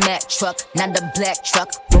 This a Mack truck, not a black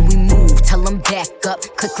truck. When we move, tell them back up.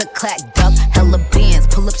 Click, click, clack, duck. Hella bands,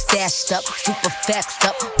 pull up, stashed up. Super facts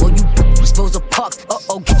up. Or you Rosa Parks,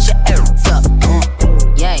 get your errands up.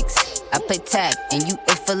 Yikes, I play tag and you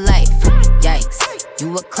it for life. Yikes,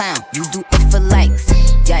 you a clown, you do it for likes.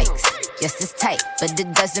 Yikes, yes it's tight, but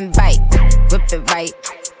it doesn't bite. Rip it right,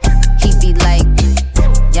 he be like,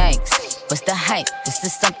 yikes, what's the hype? This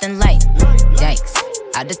is something light. Yikes,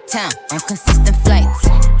 out of town on consistent flights.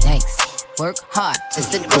 Yikes. Work hard,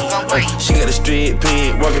 just to go my way. She got a straight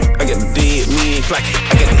pen, walking. I got the dead man flocking.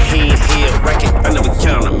 I got the hand racket. I never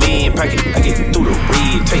count a man pocket. I get through the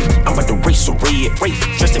red tape. I'm about to race a red race.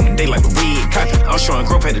 Dressed every day like a red copy. I'm showing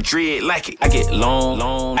growth had a dread like it. I get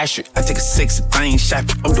long, asterisk. I take a sexy thing,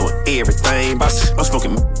 shopping. I'm doing everything, boss. I'm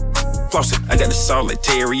smoking. Flossing, I got the salt like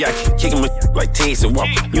teriyaki. Kicking my like Teddy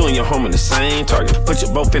Walker. You and your home in the same target. Put you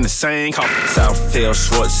both in the same car. Southfield,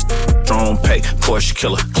 Schwartz, Strong Pay, Porsche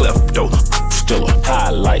Killer, Klepto, Stiller,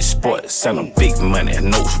 Highlight Sports. And I'm big money,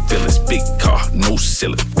 no feelings. Big car, no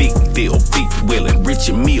ceiling. Big deal, big willing. Rich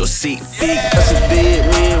and meal, seat big. I see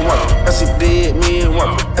dead men walking. I see dead men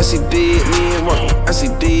walking. I see dead men walking. I see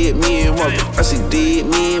dead men walking. I see dead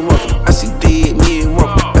men walking. I see dead men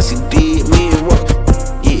walking. I see dead men walking.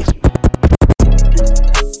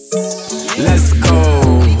 Let's go.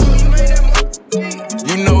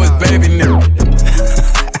 You know it's baby now.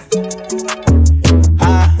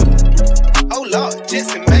 Oh Lord,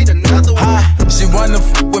 Jesse made another one. She wanna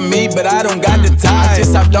f with me, but I don't got the time. I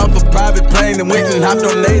just hopped off a private plane and went and hopped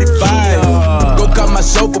on 85. Go cut my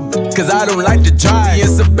chauffeur, cause I don't like to drive. Me and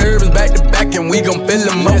Suburbans back to back, and we gon' fill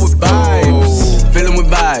them up with vibes. Fill them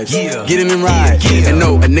with vibes, get in and ride. And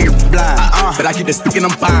no, a nigga blind, but I keep that stick and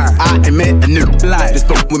I'm fire. I ain't met a nigga blind.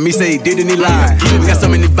 Just spoke with me, say he did and he lied. We got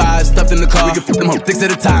so many vibes stuffed in the car. We can flip them hoes 6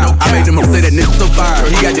 at a time. I made them hoes say that nigga so fine.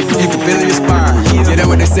 He got that, you can feel in your spine. Yeah,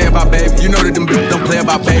 that's what they say about baby. You know that them bitches don't play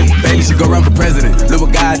about baby. Baby should go run for president. Look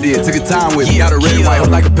what God did, took a time with me. Got a red white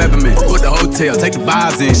hoe like a peppermint. Put the hotel, take the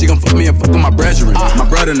vibes in. She gon' fuck me and fuck with my brethren. My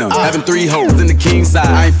brother and them, having 3 hoes in the king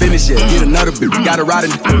side. I ain't finished yet, get another bitch. Got a ride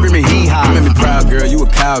in the screaming hee haw. You made me proud, girl, you a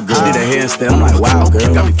cowgirl. Did a handstand, I'm like, wow,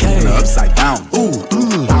 girl. Got me flipping her upside down. Ooh,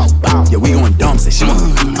 bow, bow. Yeah, we going dumb, say she want.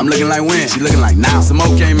 I'm looking like when, she looking like now. Some more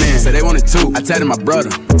came in, say they wanted 2. I tatted my brother,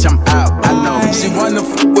 I'm out, I know. She wanna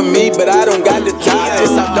f with me, but I don't got the time.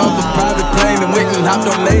 Just hopped off a private plane and went and hopped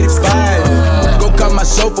on 85. Go cut my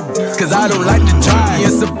chauffeur, cause I don't like to drive. Me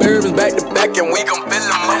and Suburbans back to back, and we gon' fill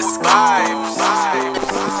them up with vibes.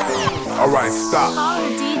 Alright, stop. Follow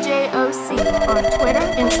DJ OC on Twitter,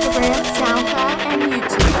 Instagram, SoundCloud, and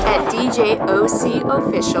YouTube at DJ OC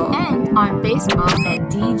Official, and on Facebook at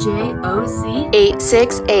DJ OC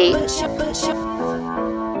 868.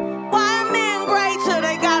 Why men great till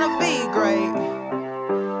they gotta be great?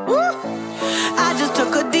 Woo. I just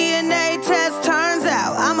took a DNA test, turns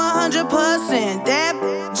out I'm 100% that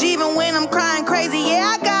bitch. Even when I'm crying crazy,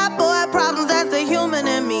 yeah, I got boy problems, that's the human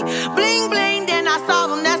in me. Bling bling, then I solve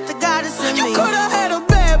them, that's the goddess in me. You could've had a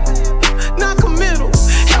bad bitch, not committal.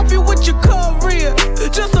 Help you with your career,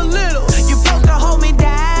 just a little. You supposed to hold me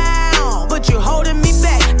down, but you're holding me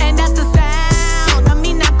back, and that's the sound of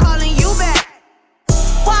me not calling you back.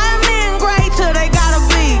 Why men great till they gotta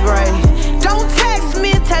be great? Don't text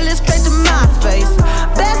me, tell it straight to my face.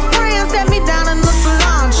 Best friend set me down in the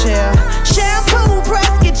salon chair. Shampoo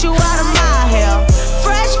press, get you out of my hair.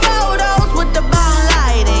 Fresh photos with the bomb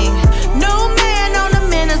lighting. New man on the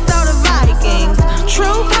Minnesota Vikings.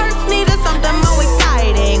 True hurts needed something more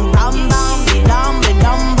exciting. Bum bum be dum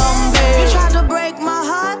bum You tried to break my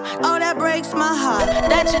heart, oh that breaks my heart.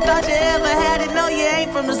 That you thought you ever had it, no you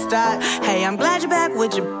ain't from the start. Hey, I'm glad you're back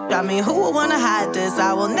with your. I mean, who would wanna hide this?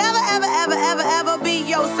 I will never ever ever ever ever be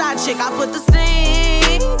your side chick. I put the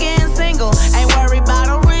singing single, ain't worried about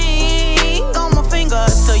a ring on my finger,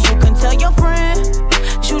 so you can tell your friend.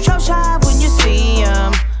 Shoot your shot when you see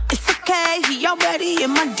him. It's okay, he already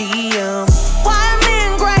in my DM. Why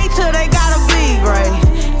men great till they gotta be great?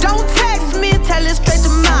 Don't text me, tell it straight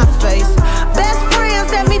to my face. Best friend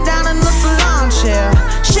set me down in the salon chair.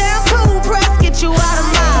 Shampoo press, get you out of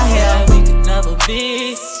my hair. We could never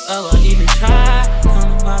be, oh I even tried. Don't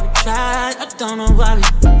know why we tried, I don't know why we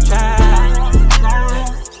tried.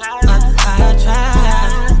 I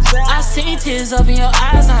tried. I see tears up in your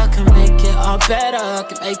eyes, I can make it all better, I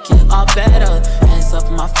can make it all better. Hands up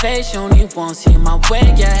in my face, you don't even see my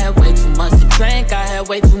way. Yeah, I had way too much to drink, I had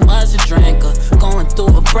way too much to drink. Going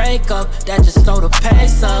through a breakup that just slowed the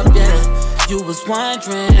pace up, yeah. You was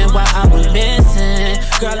wondering why I was missing.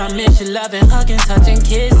 Girl, I miss you loving, hugging, touching,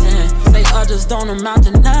 kissing. Say others don't amount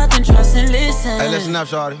to nothing, trust and listen. Hey, listen up,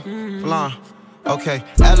 shawty. Flan. Okay,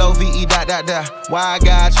 L-O-V-E ... Why I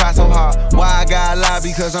gotta try so hard? Why I gotta lie?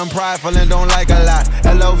 Because I'm prideful and don't like a lot.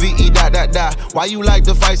 L-O-V-E ... Why you like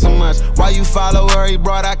to fight so much? Why you follow every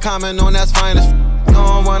broad I comment on? That's fine as you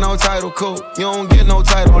don't want no title, cool. You don't get no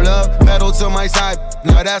title, love. Pedal to my side.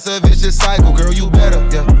 Now that's a vicious cycle, girl, you better,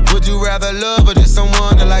 yeah. Would you rather love or just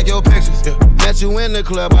someone that like your pictures, yeah? Met you in the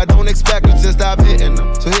club, I don't expect you to stop hitting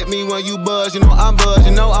them. So hit me when you buzz, you know I'm buzzed,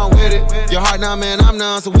 you know I'm with it. Your heart now, man, I'm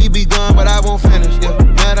none, so we be gone, but I won't finish, yeah.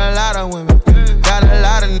 Met a lot of women, got a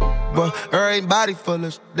lot of but everybody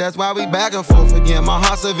foolish. That's why we back and forth again. My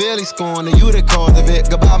heart severely scorned, and you the cause of it.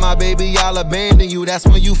 Goodbye, my baby, I'll abandon you. That's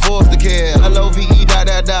when you forced to care. L-O-V-E ...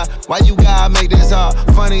 Why you gotta make this hard?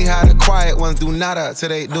 Funny how the quiet ones do nada till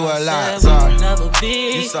they do a lot. Sorry. Never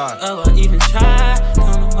be. You sorry. Oh, I even tried.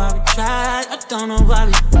 Don't know why we tried. I don't know why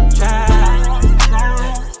we tried.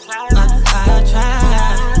 I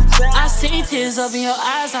tried. I see tears up in your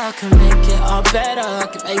eyes. I can make it all better. I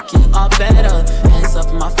can make it all better. Hands up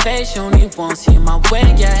in my face. You only won't see my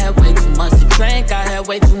way. Yeah, I had way too much to drink. I had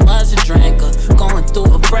way too much to drink. Going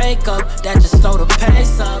through a breakup that just slowed the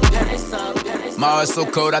pace up. My heart's so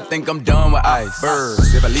cold, I think I'm done with ice.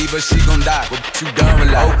 Birds, if I leave her, she gon' die. What you done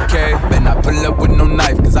with life? Okay, better not pull up with no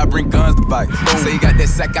knife, cause I bring guns to fight. Say you got that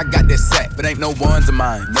sack, I got that sack, but ain't no ones of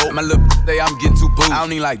mine. Nope. My little say I'm getting too booed. I don't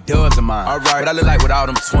need like dubs of mine. Alright, what I look like with all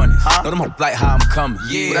them 20s. Know them hoes like how I'm coming.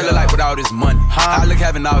 Yeah. What I look like with all this money. How I look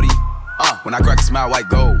having all these. When I crack a smile, white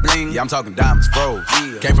gold. Bling, yeah, I'm talking diamonds, froze.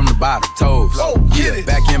 Yeah. Came from the bottom, toes. Yeah,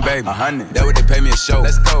 back in, baby. 100. That what they pay me a show.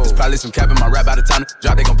 Let's go. There's probably some cap in my rap by the time the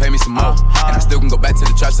drop, they gon' pay me some more. And I still can go back to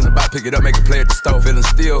the traps in the back, pick it up, make a play at the stove. Feeling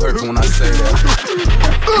still hurts when I say that.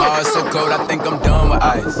 My heart's so cold, I think I'm done with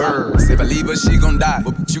ice. Birds, if I leave her, she gon' die.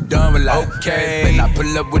 But you done with life. Okay. Better not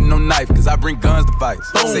pull up with no knife, cause I bring guns to fight.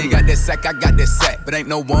 Say you got that sack, I got that sack, but ain't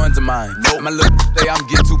no ones of mine. Nope. My little say I'm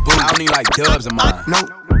getting too booed. I don't need like dubs of mine.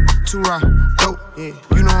 Nope. Too raw, dope, yeah.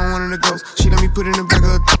 You know I'm one of the ghosts. She let me put in the bag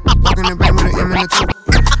of walk in the bank with an M in the two.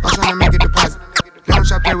 I'm tryna make a deposit. Let them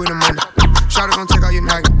try play with the money. Shawty gon' take all your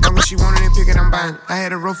nugget. Long as she want it and pick it, I'm buying. I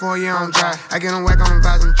had a roll for a year on dry. I get on whack on the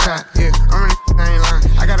vibes and try. Yeah, I'm really I ain't lying.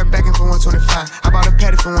 I got a backing for 125. I bought a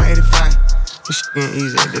patty for 185. This shit ain't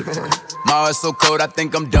easy at this point. My heart's so cold, I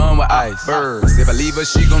think I'm done with ice. Birds, if I leave her,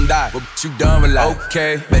 she gon' die. But you done with life.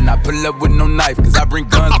 Okay, better not pull up with no knife, cause I bring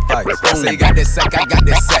guns to fight. Say you got that sack, I got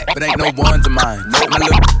that sack, but ain't no ones of mine. Nope. My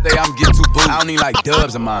little say I'm getting too booed. I don't need like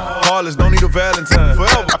dubs of mine. Heartless, don't need a Valentine.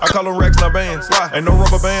 Forever, I call them racks, not bands. Why? Ain't no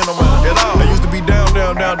rubber band on mine at all. I used to be down,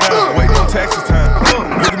 waiting on taxi time.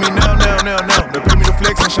 Look at me now. They pay me to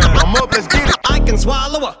flex and shine. I'm up, let's get it. I can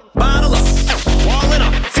swallow a bottle up, walling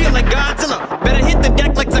up, feel like Godzilla. Better hit the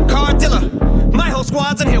deck like the car dealer. My whole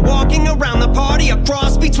squad's in here walking around the party, a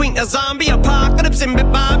cross between a zombie apocalypse and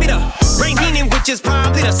Bobby the Rain Heenan, which is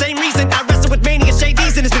probably the same reason I wrestle with mania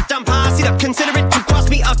shades and this bitch I'm posse up. Consider it to cost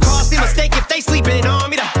me a costly mistake if they sleeping on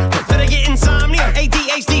me. Better get insomnia,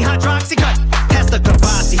 ADHD, hydroxy cut, pass the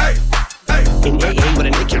Kavasi. In AA with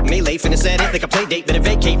a naked melee, finna set it like a play date. Better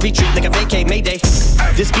vacate, retreat like a vacate Mayday.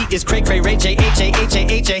 This beat is cray, Ray J,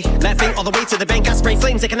 H-A. Laughing all the way to the bank, I spray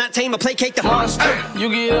flames, they cannot tame or placate the monster. You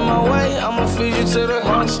get in my way, I'ma feed you to the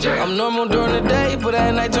monster. I'm normal during the day, but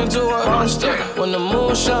at night turn to a monster. When the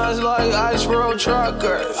moon shines like ice road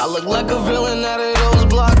truckers, I look like a villain out of those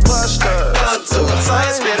blockbusters. Up to the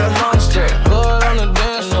fire, spit a monster. Blood on the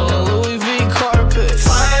dance floor, the Louis V carpet.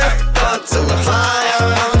 Fire, up to the fire.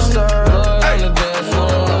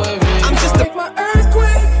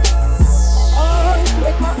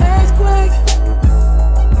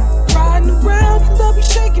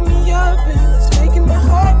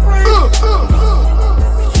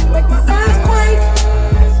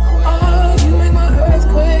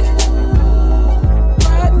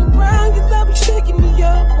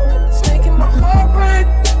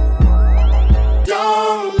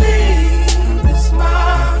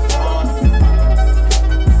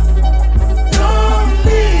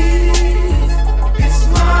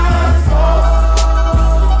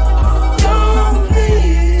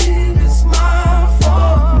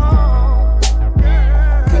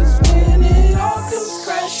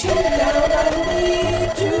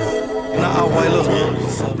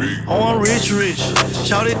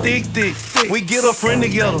 Shawty thick. We get a friend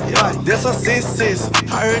together. That's a sis.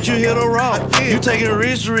 I heard you hit her raw. You taking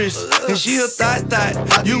rich, and she a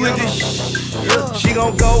thot. You with this Look, she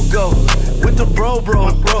gon' go with the bro.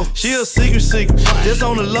 She a secret, just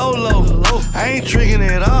on the low. I ain't tricking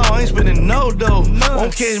at all, I ain't spending no dough.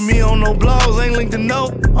 Won't catch me on no blogs, ain't linked to no.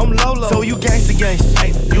 I'm low. So you gangsta,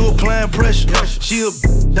 you applying pressure. She a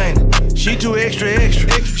ain't she too extra.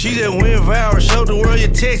 She just went viral, showed the world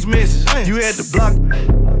your text message. You had to block,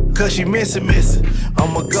 cause she missing.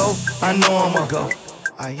 I'ma go, I know I'ma go.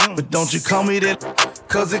 I am. But don't you call me that,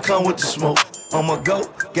 cause it come with the smoke. I'ma go,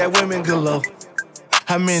 got women galore.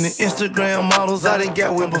 How many Instagram models I done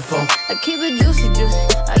got with before? I keep it juicy.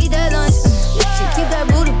 I eat that lunch. She keep that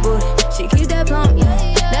booty. She keep that plump, yeah.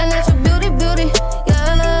 That natural beauty,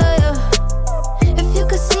 yeah. If you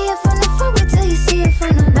could see it from the front, wait till you see it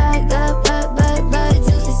from the back. Back,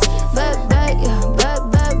 juicy. Back, yeah.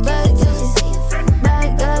 Back, juicy.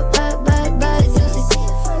 Back, juicy.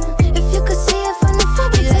 If you could see it from the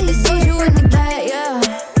front, wait till you see it from the back, yeah.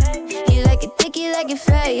 He like it thick, he like it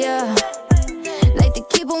fat, yeah. Like to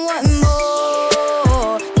keep on wanting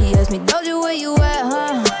more. He asked me, Doja, where you at,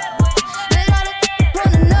 huh? Then all the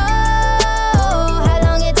wanna know how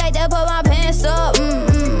long it take to put my pants up.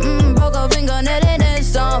 Broke a fingernail and then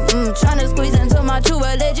some. Tryna squeeze into my true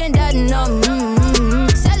religion, that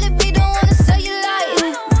Sell it, he don't wanna sell you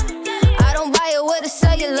like. I don't buy it with a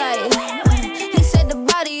cellulite. He said the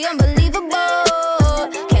body unbelievable.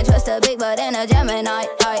 Can't trust a big butt and a Gemini.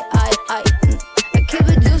 I keep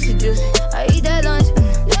it juicy. I eat that lunch.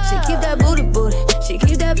 She keep that booty. She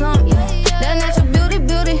keep that plump, yeah. That natural beauty,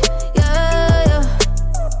 yeah.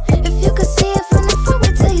 If you could see it from the front,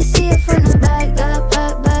 wait till you see it from the back. Back,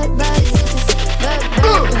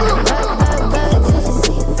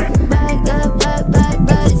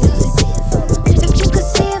 if you could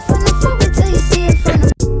see it from the front, wait till you see it from the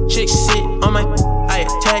Chick shit on my, I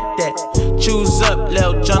attack that. Choose up,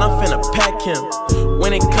 Lil Jon, I'm finna pack him.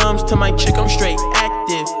 When it comes to my chick, I'm straight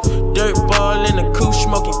active. Dirt ball in the coupe,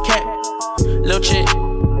 smoking cat. Lil chick,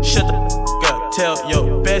 shut the up. Tell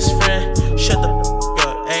your best friend, shut the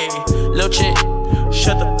up. Ayy, lil chick,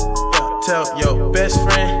 shut the up. Tell your best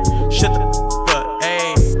friend, shut the up.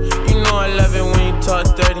 Ayy, you know I love it when you talk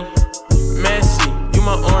dirty. Messy, you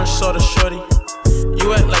my orange soda shorty.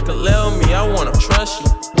 You act like a lil me, I wanna trust you.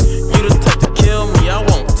 You the type to kill me, I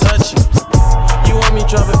won't touch you. You want me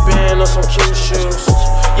drop a band on some cute shoes.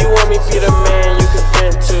 You want me be the man you can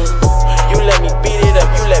vent to. You let me beat it up,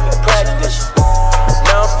 you let me practice.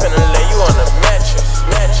 Now I'm finna lay you on the mattress.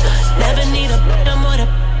 Never need a I'm what I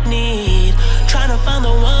need. Tryna find the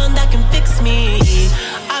one that can fix me.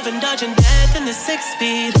 I've been dodging death in the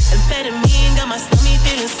 6-speed. Amphetamine got my stomach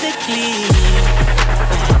feeling sickly.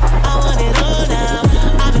 I want it all now.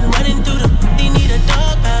 I've been running through the they need a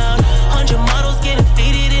dog pound. 100 models getting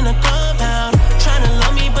faded in a compound. Tryna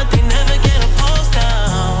love me but they never get a pulse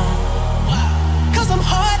down. Cause I'm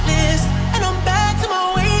heartless, and I'm back to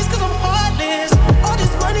my ways cause I'm heartless. All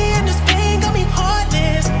this money and this pain got me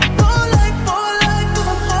heartless. More life cause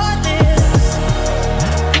I'm heartless.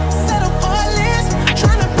 Set up heartless,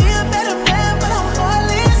 tryna be a better man but I'm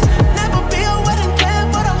heartless. Never be a wedding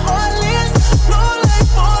plan but I'm heartless. More life.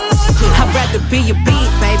 I'd rather be a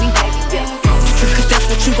beat, baby. Cause that's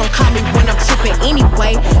what you gon' call me when I'm trippin'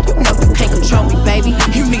 anyway. You know you can't control me, baby.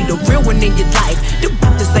 You need a real one in your life. The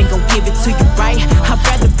bitches ain't gon' give it to you right. I'd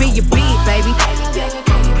rather be a beat, baby.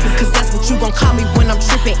 Cause that's what you gon' call me when I'm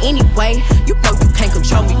trippin' anyway. You know you can't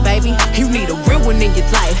control me, baby. You need a real one in your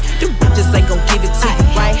life. The bitches ain't gon' give it to you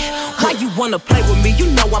right. Why you wanna play with me? You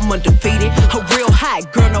know I'm undefeated. A real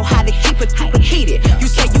hot girl know how to keep it heated. You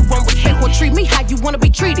say you won't respect or treat me how you wanna be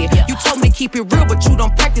treated. You told me to keep it real, but you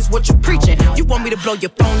don't practice what you preaching. You want me to blow your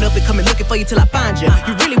phone up and come and looking for you till I find you.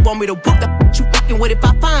 You really want me to whoop the you fucking with if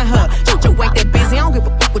I find her. You ain't that busy, I don't give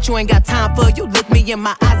a fuck what you ain't got time for. You look me in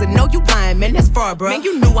my eyes and know you lying, man, that's far, bro. Man,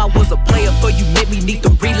 you knew I was a player, for you let me need to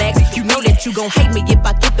relax. You know that you gon' hate me if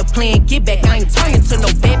I get the plan, get back. I ain't turning to no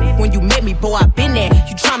baby. When you met me, boy, I been there.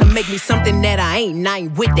 You tryna make me something that I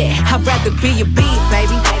ain't with that. I'd rather be a beat,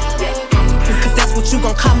 baby. Cause that's what you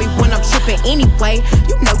gon' call me when I'm trippin' anyway.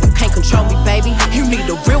 You know you can't control me, baby. You need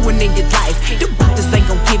a real one in your life. The bitches ain't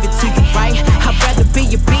gon' give it to you right. I'd rather be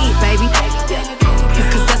a beat, baby.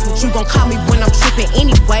 Cause that's what you gon' call me when I'm trippin'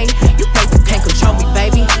 anyway. You know you can't control me,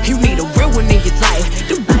 baby. You need a real one in your life.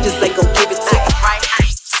 The bitches ain't gon' give it to you right.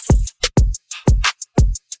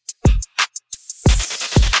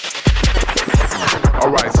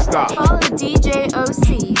 Alright, stop. Follow DJ OC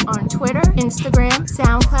on Twitter, Instagram,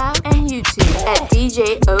 SoundCloud, and YouTube at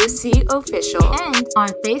DJ OC Official, and on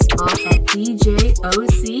Facebook at DJ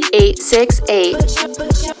OC 868.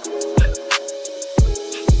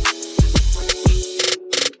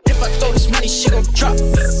 If I throw this money, she gon' drop.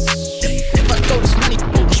 If I throw this money,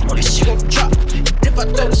 she gon' drop.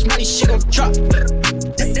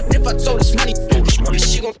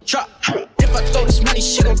 money,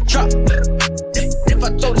 she gon' drop. If I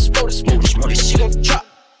throw this money, she gon' drop.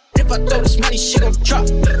 If I throw this money, she gon' drop.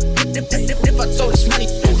 If I throw this money,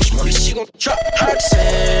 she gon' drop.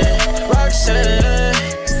 Roxanne,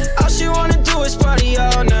 all she wanna do is party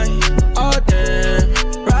all night, all day.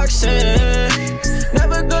 Roxanne,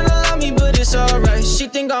 never gonna love me, but it's alright. She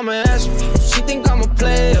think I'm an ass, she think I'm a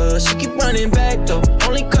player. She keep running back though,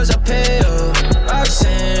 only cause I pay her.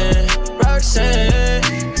 Roxanne,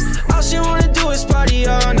 all she wanna do is party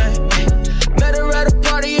all night. Met her at a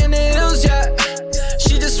party in the hills, yeah.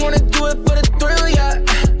 She just wanna do it for the thrill, yeah.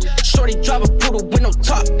 Shorty drive a poodle with no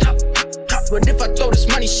top. But if I throw this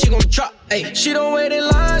money, she gon' drop. Ay. She don't wait in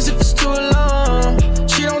lines if it's too long.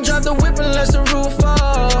 She don't drive the whip unless the roof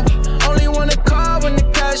fall. Only wanna call when the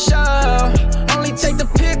cash out. Only take the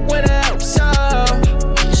pic when the house out.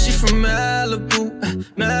 She from Malibu,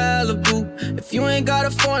 Malibu. If you ain't got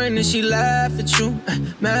a foreign, then she laugh at you.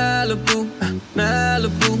 Malibu,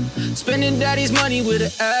 Malibu. Spending daddy's money with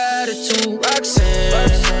an attitude.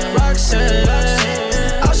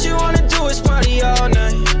 Roxanne, all she wanna do is party all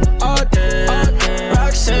night, all day.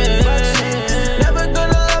 Roxanne, never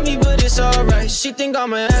gonna love me, but it's alright. She think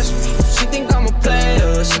I'm an ass, she think I'm a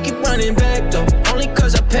player. She keep running back though, only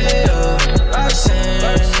cause I pay her. Roxanne,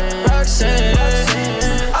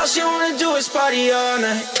 all she wanna do is party all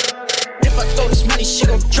night. If I throw this money, she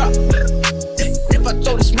gon' drop. If I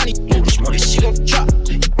throw this money, she gon' drop.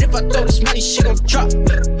 If I throw this money, she gon' drop.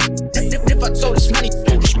 If I throw this money,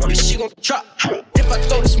 she gon' drop. If I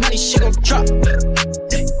throw this money, she gon' drop.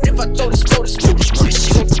 If I throw this money,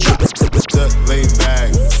 she gon' drop. Duck laid back,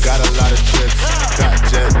 got a lot of trips. Got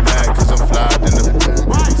jet lag, cause I'm flying in the.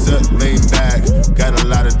 Duck laid back, got a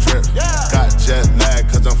lot of trips. Got jet lag,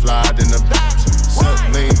 cause I'm flying in the. Duck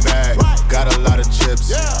laid back, got a lot of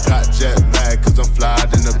chips. Got jet lag, cause I'm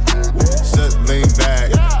flying in the. Duck laid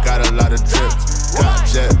back, got a lot of trips. Got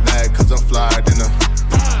jet lag, cause I'm flying in the.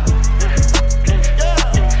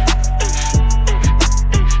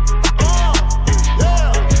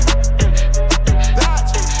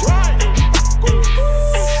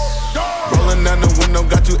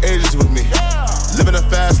 Got 2 ages with me. Living a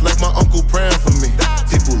fast life, my uncle praying for me.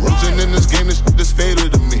 People losing in this game, this shit is fatal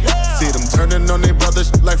to me. See them turning on their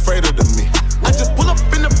brothers like Frater to me. I just pull up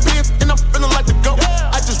in the Benz and I'm feeling like the GOAT.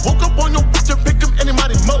 I just woke up on your bitch and pick him any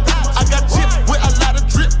money mo. I got chips with a lot of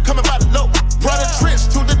drip coming by the low. Brought a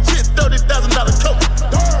trench to the jet, $30,000 coat.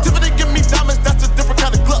 Tiffany give me diamonds, that's a different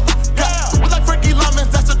kind of glove. Got like Frankie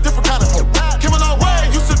Lyman, that's a different kind of hoe. Came a long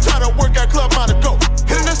way, used to try to work at Club Monaco.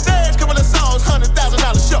 Hitting the stage, couple of songs, $100,000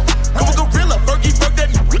 show. Go a gorilla, Fergie, fuck that,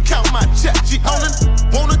 count my check. She ownin',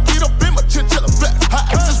 wanna get up in my chinchilla vest. Her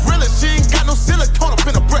ex is real and she ain't got no silicone up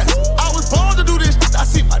in her breast. I was born to do this, I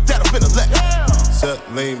see my dad up in the leg. Set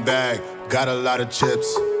lean back, got a lot of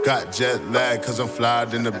chips. Got jet lag, cause I'm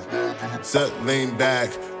flying in the. Set lean back,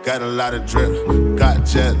 got a lot of drip. Got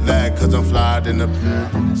jet lag, cause I'm flying in the. I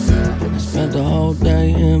spent the whole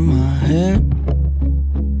day in my head.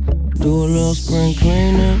 Do a little spring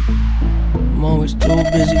cleaning. I'm always too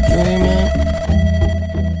busy dreaming.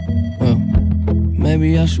 Well,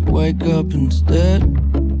 maybe I should wake up instead. A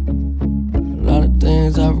lot of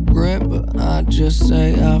things I regret, but I just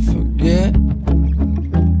say I forget.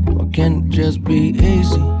 Why can't it just be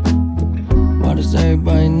easy? Why does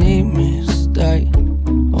everybody need me to stay?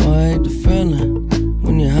 Oh, I hate the feeling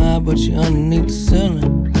when you're high but you're underneath the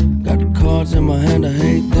ceiling. Got the cards in my hand, I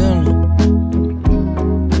hate dealing.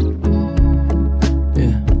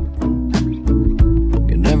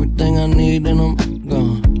 I need and I'm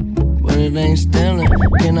gone, but it ain't stealing.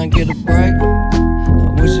 Can I get a break?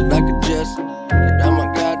 I wish that I could just get out my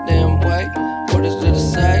goddamn way. What is there to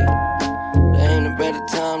say? There ain't a better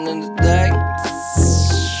time than today.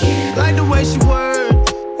 Like the way she work,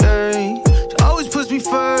 yeah. She always puts me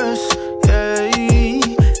first, yeah.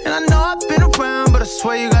 And I know I've been around, but I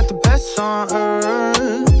swear you got the best on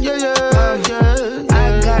earth, yeah, yeah, yeah.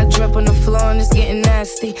 I got drip on the floor and it's getting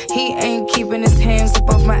nasty. He ain't keeping his hands up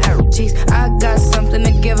off my cheeks. I got something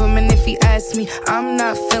to give him, and if he asks me, I'm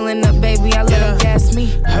not feeling up, baby, I let him gas me.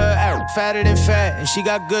 Her out, fatter than fat, and she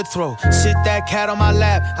got good throw. Sit that cat on my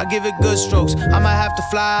lap, I give it good strokes. I might have to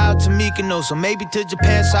fly out to Mykonos, or maybe to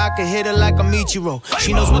Japan so I can hit her like a Michiro.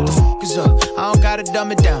 She knows what the fuck is up, I don't gotta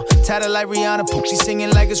dumb it down. Tatted like Rihanna, poop, she singing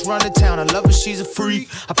like it's run to town. I love her, she's a freak.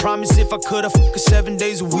 I promise if I could, I'd fuck her 7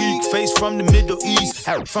 days a week. Face from the Middle East,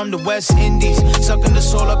 out from the West Indies. Sucking the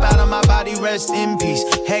soul up out of my body, rest in peace.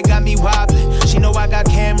 Head got me wobbling, she know I got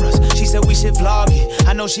cameras. She said we should vlog it,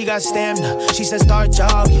 I know she got stamina. She said start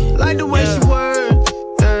jogging. Like the way she work,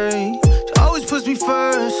 yeah. She always puts me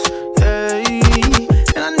first, yeah.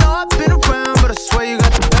 And I know I've been around, but I swear you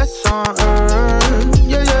got the best on earth.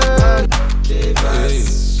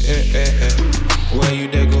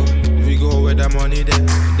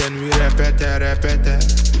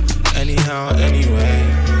 Anyhow, anyway.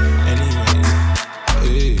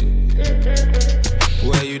 Hey.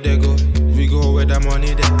 Where you they go? We go where the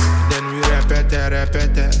money there. Then we repeat that.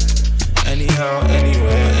 Anyhow,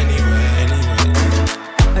 anyway.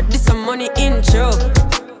 This some money intro.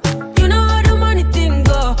 You know how the money thing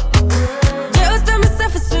go. Just tell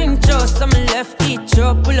myself a swing throw. Some left each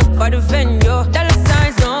row. Pull up by the venue. Dollar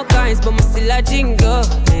signs, no kinds, but me still a jingle.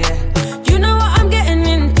 Yeah. You know what I'm getting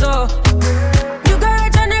into. You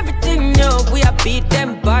got on everything, yo. We a beat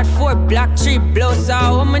them bad for black tree blows. So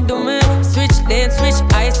I'ma do me. Switch lanes, switch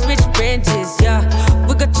eyes, switch branches, yeah.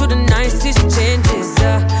 We got to the nicest changes,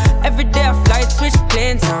 yeah. Every day I fly, switch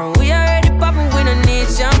planes, and we already poppin', we don't need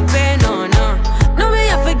champagne, no. No, me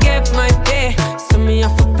I forget my pay. So me I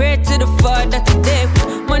for pray to the Father today.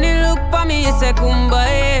 Money look for me, it's a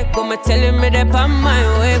kumbaya. Come telling me that I'm my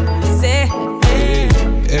way, come say, hey.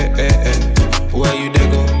 Where you they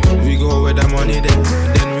go? We go where the money there.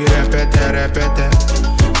 Then we repeat that.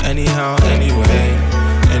 Anyhow, anyway.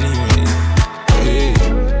 Hey.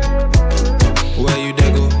 Where you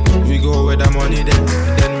they go? We go where the money there.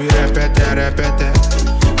 Then we repeat that.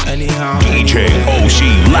 Anyhow, DJ OC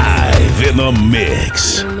live in the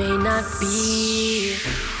mix. You may not be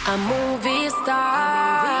a movie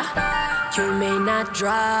star. You may not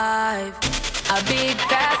drive a big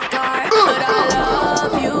fast car, but I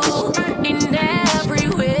love you in every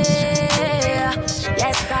way.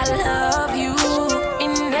 Yes, I love you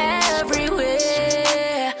in every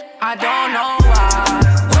way. I don't know why.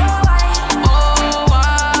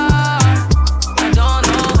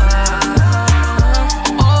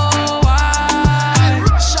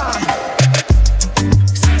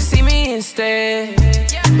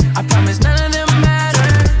 I promise none of them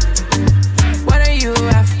matter. What are you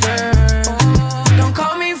after? Don't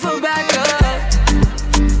call me for backup.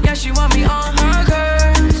 Yeah, she want me on her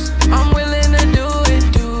curves. I'm willing to do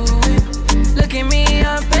it. Look at me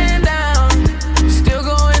up and down. Still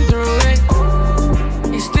going through it.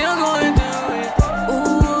 You're still going through it.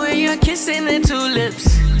 Ooh, and you're kissing the tulips.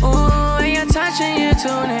 Ooh, and you're touching your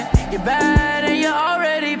tunic. You're bad and you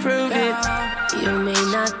already proved it. You may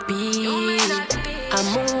not be a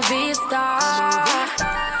movie star.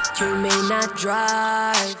 You may not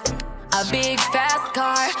drive a big fast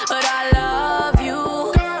car, but I love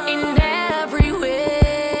you in every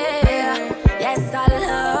way. Yes, I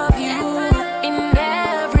love you in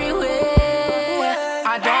every way.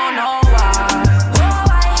 I don't know why.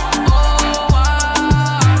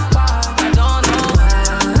 I don't know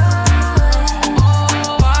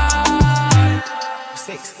why.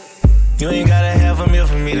 6. You ain't gotta have a meal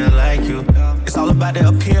for me to like you. It's all about the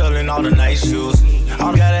appeal and all the nice shoes.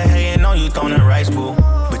 All gotta hating on you, throwing the rice bowl.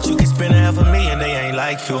 But you can spend $500,000, they ain't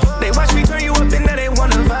like you. They watch me turn you up and now they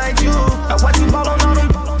wanna fight you. I watch you ball on all them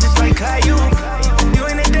just like Caillou. You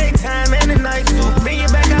in the daytime and the night too. Bring your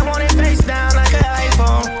back, I want it face down like an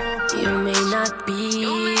iPhone. You may not be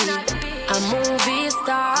a movie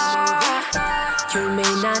star. You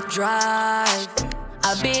may not drive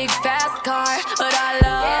a big fast car, but I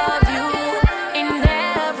love you in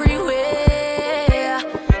every way.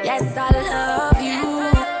 Yes, I love you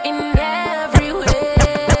in every way.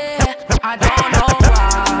 I don't know why.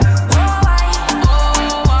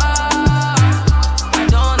 I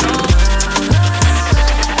don't know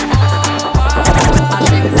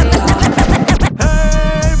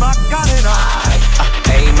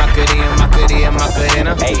Hey, Macarena. Hey,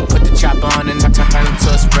 Macarena. Hey, put the chopper on and turn into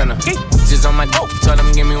a sprinter. Just on my dope, tell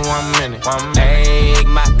them give me 1 minute. Hey,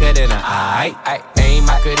 Macarena. Aight. Hey,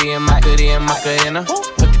 Macarena.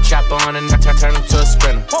 Put the chopper on and turn into a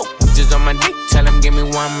sprinter. Just on my dick, tell them give me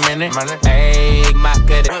 1 minute. Hey,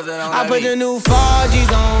 Macarena. I put the new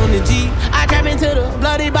 4Gs on the G. I trap into the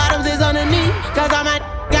bloody bottoms is underneath. Cause I'm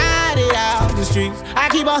got it out the streets. I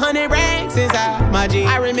keep 100 racks inside my jeans.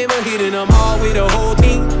 I remember hitting them all with the whole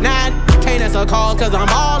team. Now I can't answer calls cause I'm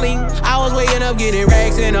balling. I was waking up getting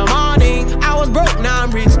racks in the morning. I was broke, now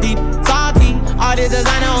I'm rich, deep, salty. All this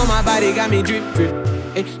designer on my body got me drip.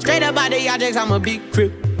 Hey, straight up out the objects, I'm a big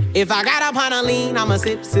crip. If I got up on a lean, I'm a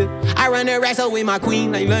sip. I run the racks up with my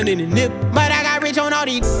queen like London and Nip. But I got rich on all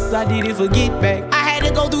these, I didn't forget back. I had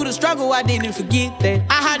to go through the struggle, I didn't forget that.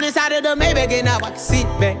 I hopped inside of the Maybach and now I can sit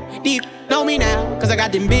back. Deep, know me now, cause I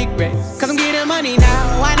got them big racks. Cause I'm getting money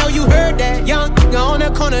now, I know you heard that. Young on the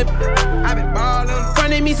corner, I been ballin'.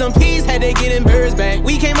 Fronted me some peas, had to get them birds back.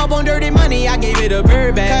 We came up on dirty money, I gave it a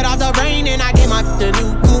bird back. Cut off the brain and I gave my the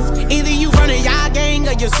new goof. Either you running y'all gang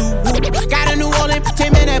or you Subaru. Got a New Orleans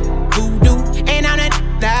 10-minute voodoo. And I'm that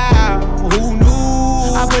now, who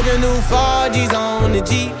knew? I put the new 4Gs on the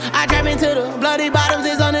G. I trap into the bloody bottoms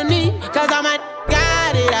is underneath. Cause I'm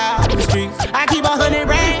got it out the street. jeans. I keep 100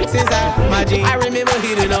 racks inside my jeans. I remember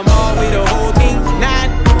hitting them all with the whole team. Now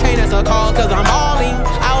can't answer calls cause I'm all in.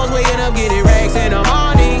 I was waking up getting racks in the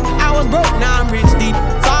morning. I was broke, now I'm rich, deep,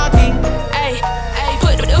 salty. Ayy,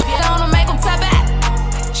 put the on and make them tap back.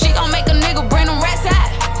 She gon' make a nigga bring them rats out.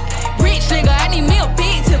 Rich nigga, I need me a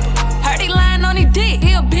big tipper. Heard he lying on his dick,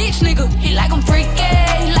 he a bitch nigga. He like I'm freaky,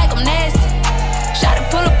 he like I'm nasty. Shot to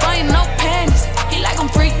pull up on you, no panties. He like I'm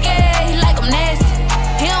freaky, he like I'm nasty.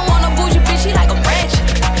 He don't want no bougie bitch, he like I'm ratchet.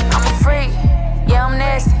 I'm a freak, yeah I'm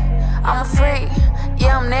nasty. I'm a freak,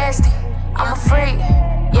 yeah I'm nasty. I'm a freak,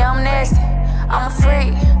 yeah I'm nasty. I'm a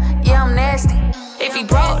freak, yeah I'm nasty. If he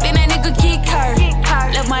broke, then that nigga get curved.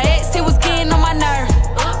 Left my ex, he was getting on my nerve.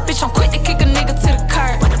 Bitch, I'm quick to kick a nigga to the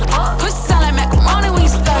curb. Pussy sound like macaroni when you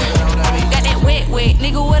stir. Got that wet,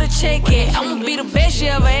 nigga, where the check at? I'ma be the best you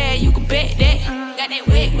ever had, you can bet that. Got that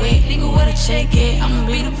wet, nigga, where the check at? I'ma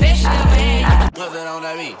be the best you ever had.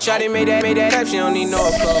 Shawty made that up, she don't need no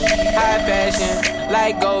clothes. High fashion,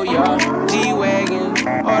 like Goya, G-Wagon,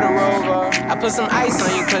 or the Rover. I put some ice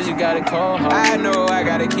on you cause you got a cold heart. I know I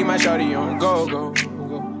gotta keep my shawty on go.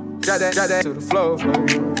 Drop that to the floor,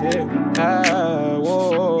 yeah.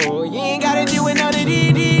 Whoa, you ain't gotta deal with none of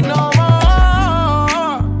these no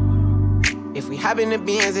more. If we hop in the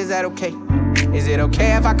Benz, is that okay? Is it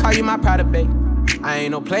okay if I call you my pride, babe? I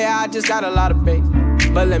ain't no player, I just got a lot of bass.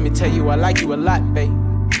 But let me tell you, I like you a lot, babe.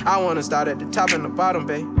 I wanna start at the top and the bottom,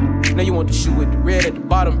 babe. Now you want the shoe with the red at the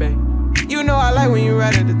bottom, babe. You know I like when you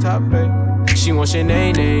right at the top, babe. She wants your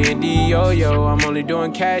name and D-Yo-Yo. I'm only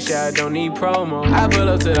doing cash, I don't need promo. I pull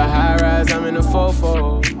up to the high rise, I'm in the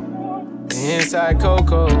fofo. Inside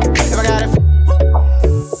Coco. If I got it.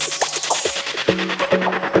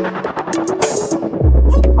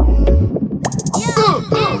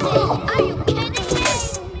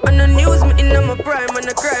 On the news, me in my prime, on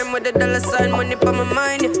the crime with the dollar sign, money for my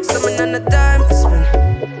mind. Yeah. Summon on the time for spend.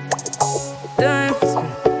 Time for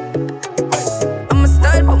spend. I'm a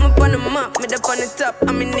style, put me on the map, me up on the top.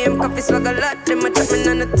 I'm in name, coffee swag a lot. Them a chat me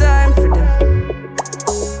on the time for them.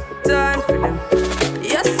 Time for them.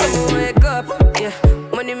 Yes, I'm wake up. Yeah,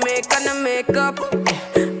 money make and I make up.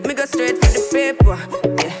 Yeah, me go straight for the paper.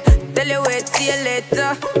 Yeah, tell you wait, see you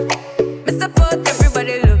later. Me support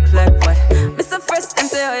everybody look like what? Me so first time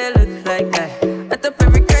say how you look like that. I top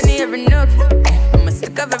every cranny, every nook. I'm a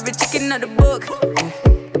stick of every chicken out the book.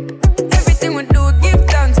 Everything we do, give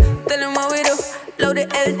thanks. Tell them what we do. Load the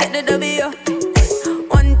L, take the W.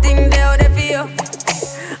 One thing they out there for you.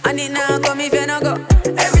 I need now come if you no go.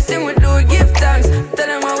 Everything we do, give thanks. Tell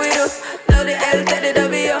them what we do. Load the L, take the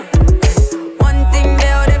W. One thing they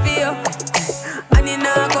out there for you. I need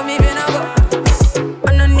now come if you no go.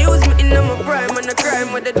 On the news, me in my prime, on the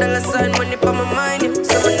crime with the dollar sign, money for my mind. Yeah.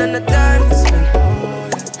 Someone on the time for spend.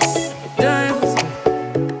 Time for spend.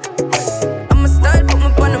 I'm a style, put me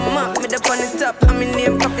on the map, me up on the top. I'm in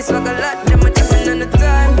name, coffee swag a lot. Them a chopping on the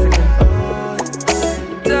time for them.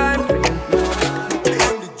 Time for them.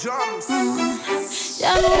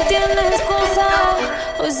 Ya no tiene excusa.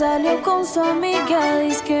 Hoy salió con su amiga,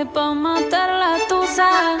 dice que pa' matar la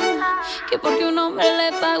tusa. Que porque un hombre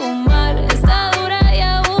le pagó mal, está dura y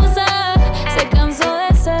abusa. Se cansó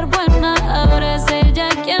de ser buena, ahora es ella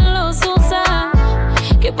quien los usa.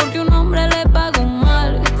 Que porque un hombre le pagó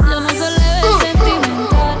mal, ya no se le ve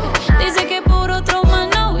sentimental. Dice que por otro más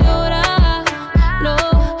no llora,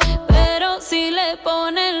 no. Pero si le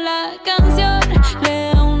ponen la canción,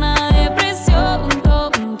 le da una depresión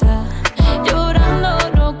tonta. Llorando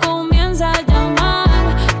lo comienza a llamar,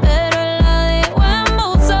 pero él la dejó en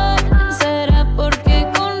buzón. Será porque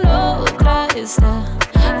con la otra está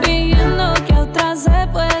fingiendo que a otra se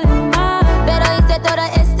puede amar. Pero hice todo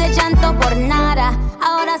este llanto por nada.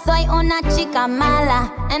 Ahora soy una chica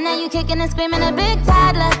mala. And now you kicking and screaming a big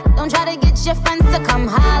toddler. Don't try to get your friends to come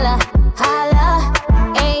holla, holla.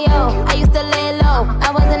 Ayo, I used to lay low.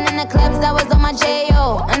 I wasn't in the clubs, I was on my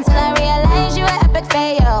J.O. Until I realized you were epic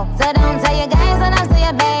fail. So don't tell your guys that I'm still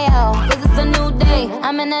your bayo. Cause it's a new day,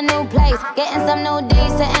 I'm in a new place. Getting some new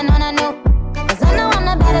days, sitting on a new. Cause I know I'm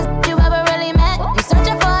the baddest you ever really met. You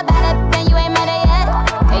searching for a better and you ain't met it yet.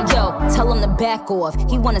 Hey yo, tell him to back off.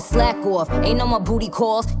 He wanna slack off. Ain't no more booty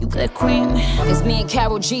calls. You good queen. It's me and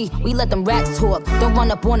Karol G. We let them racks talk. Don't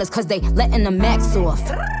run up on us cause they letting the max off.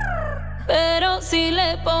 Pero si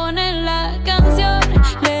le ponen la canción,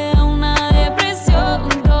 le da una depresión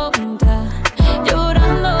tonta.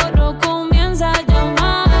 Llorando lo comienza a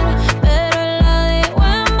llamar, pero él la dejó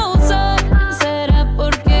en buzón. Será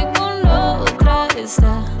porque con la otra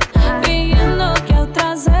está fingiendo que a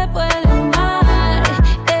otra se puede amar.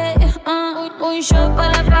 Un shot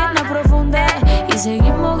para la pena profunda y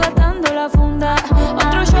seguimos gastando la funda.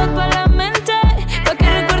 Otro shot para la mente.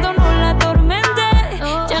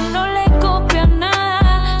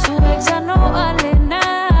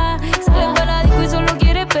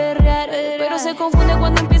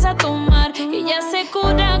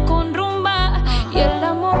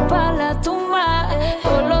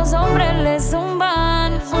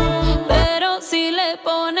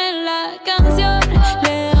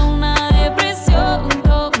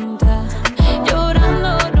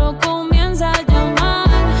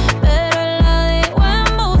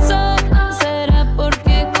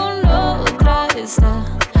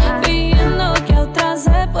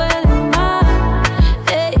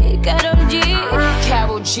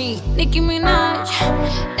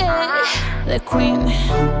 the queen,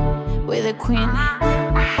 we the queen.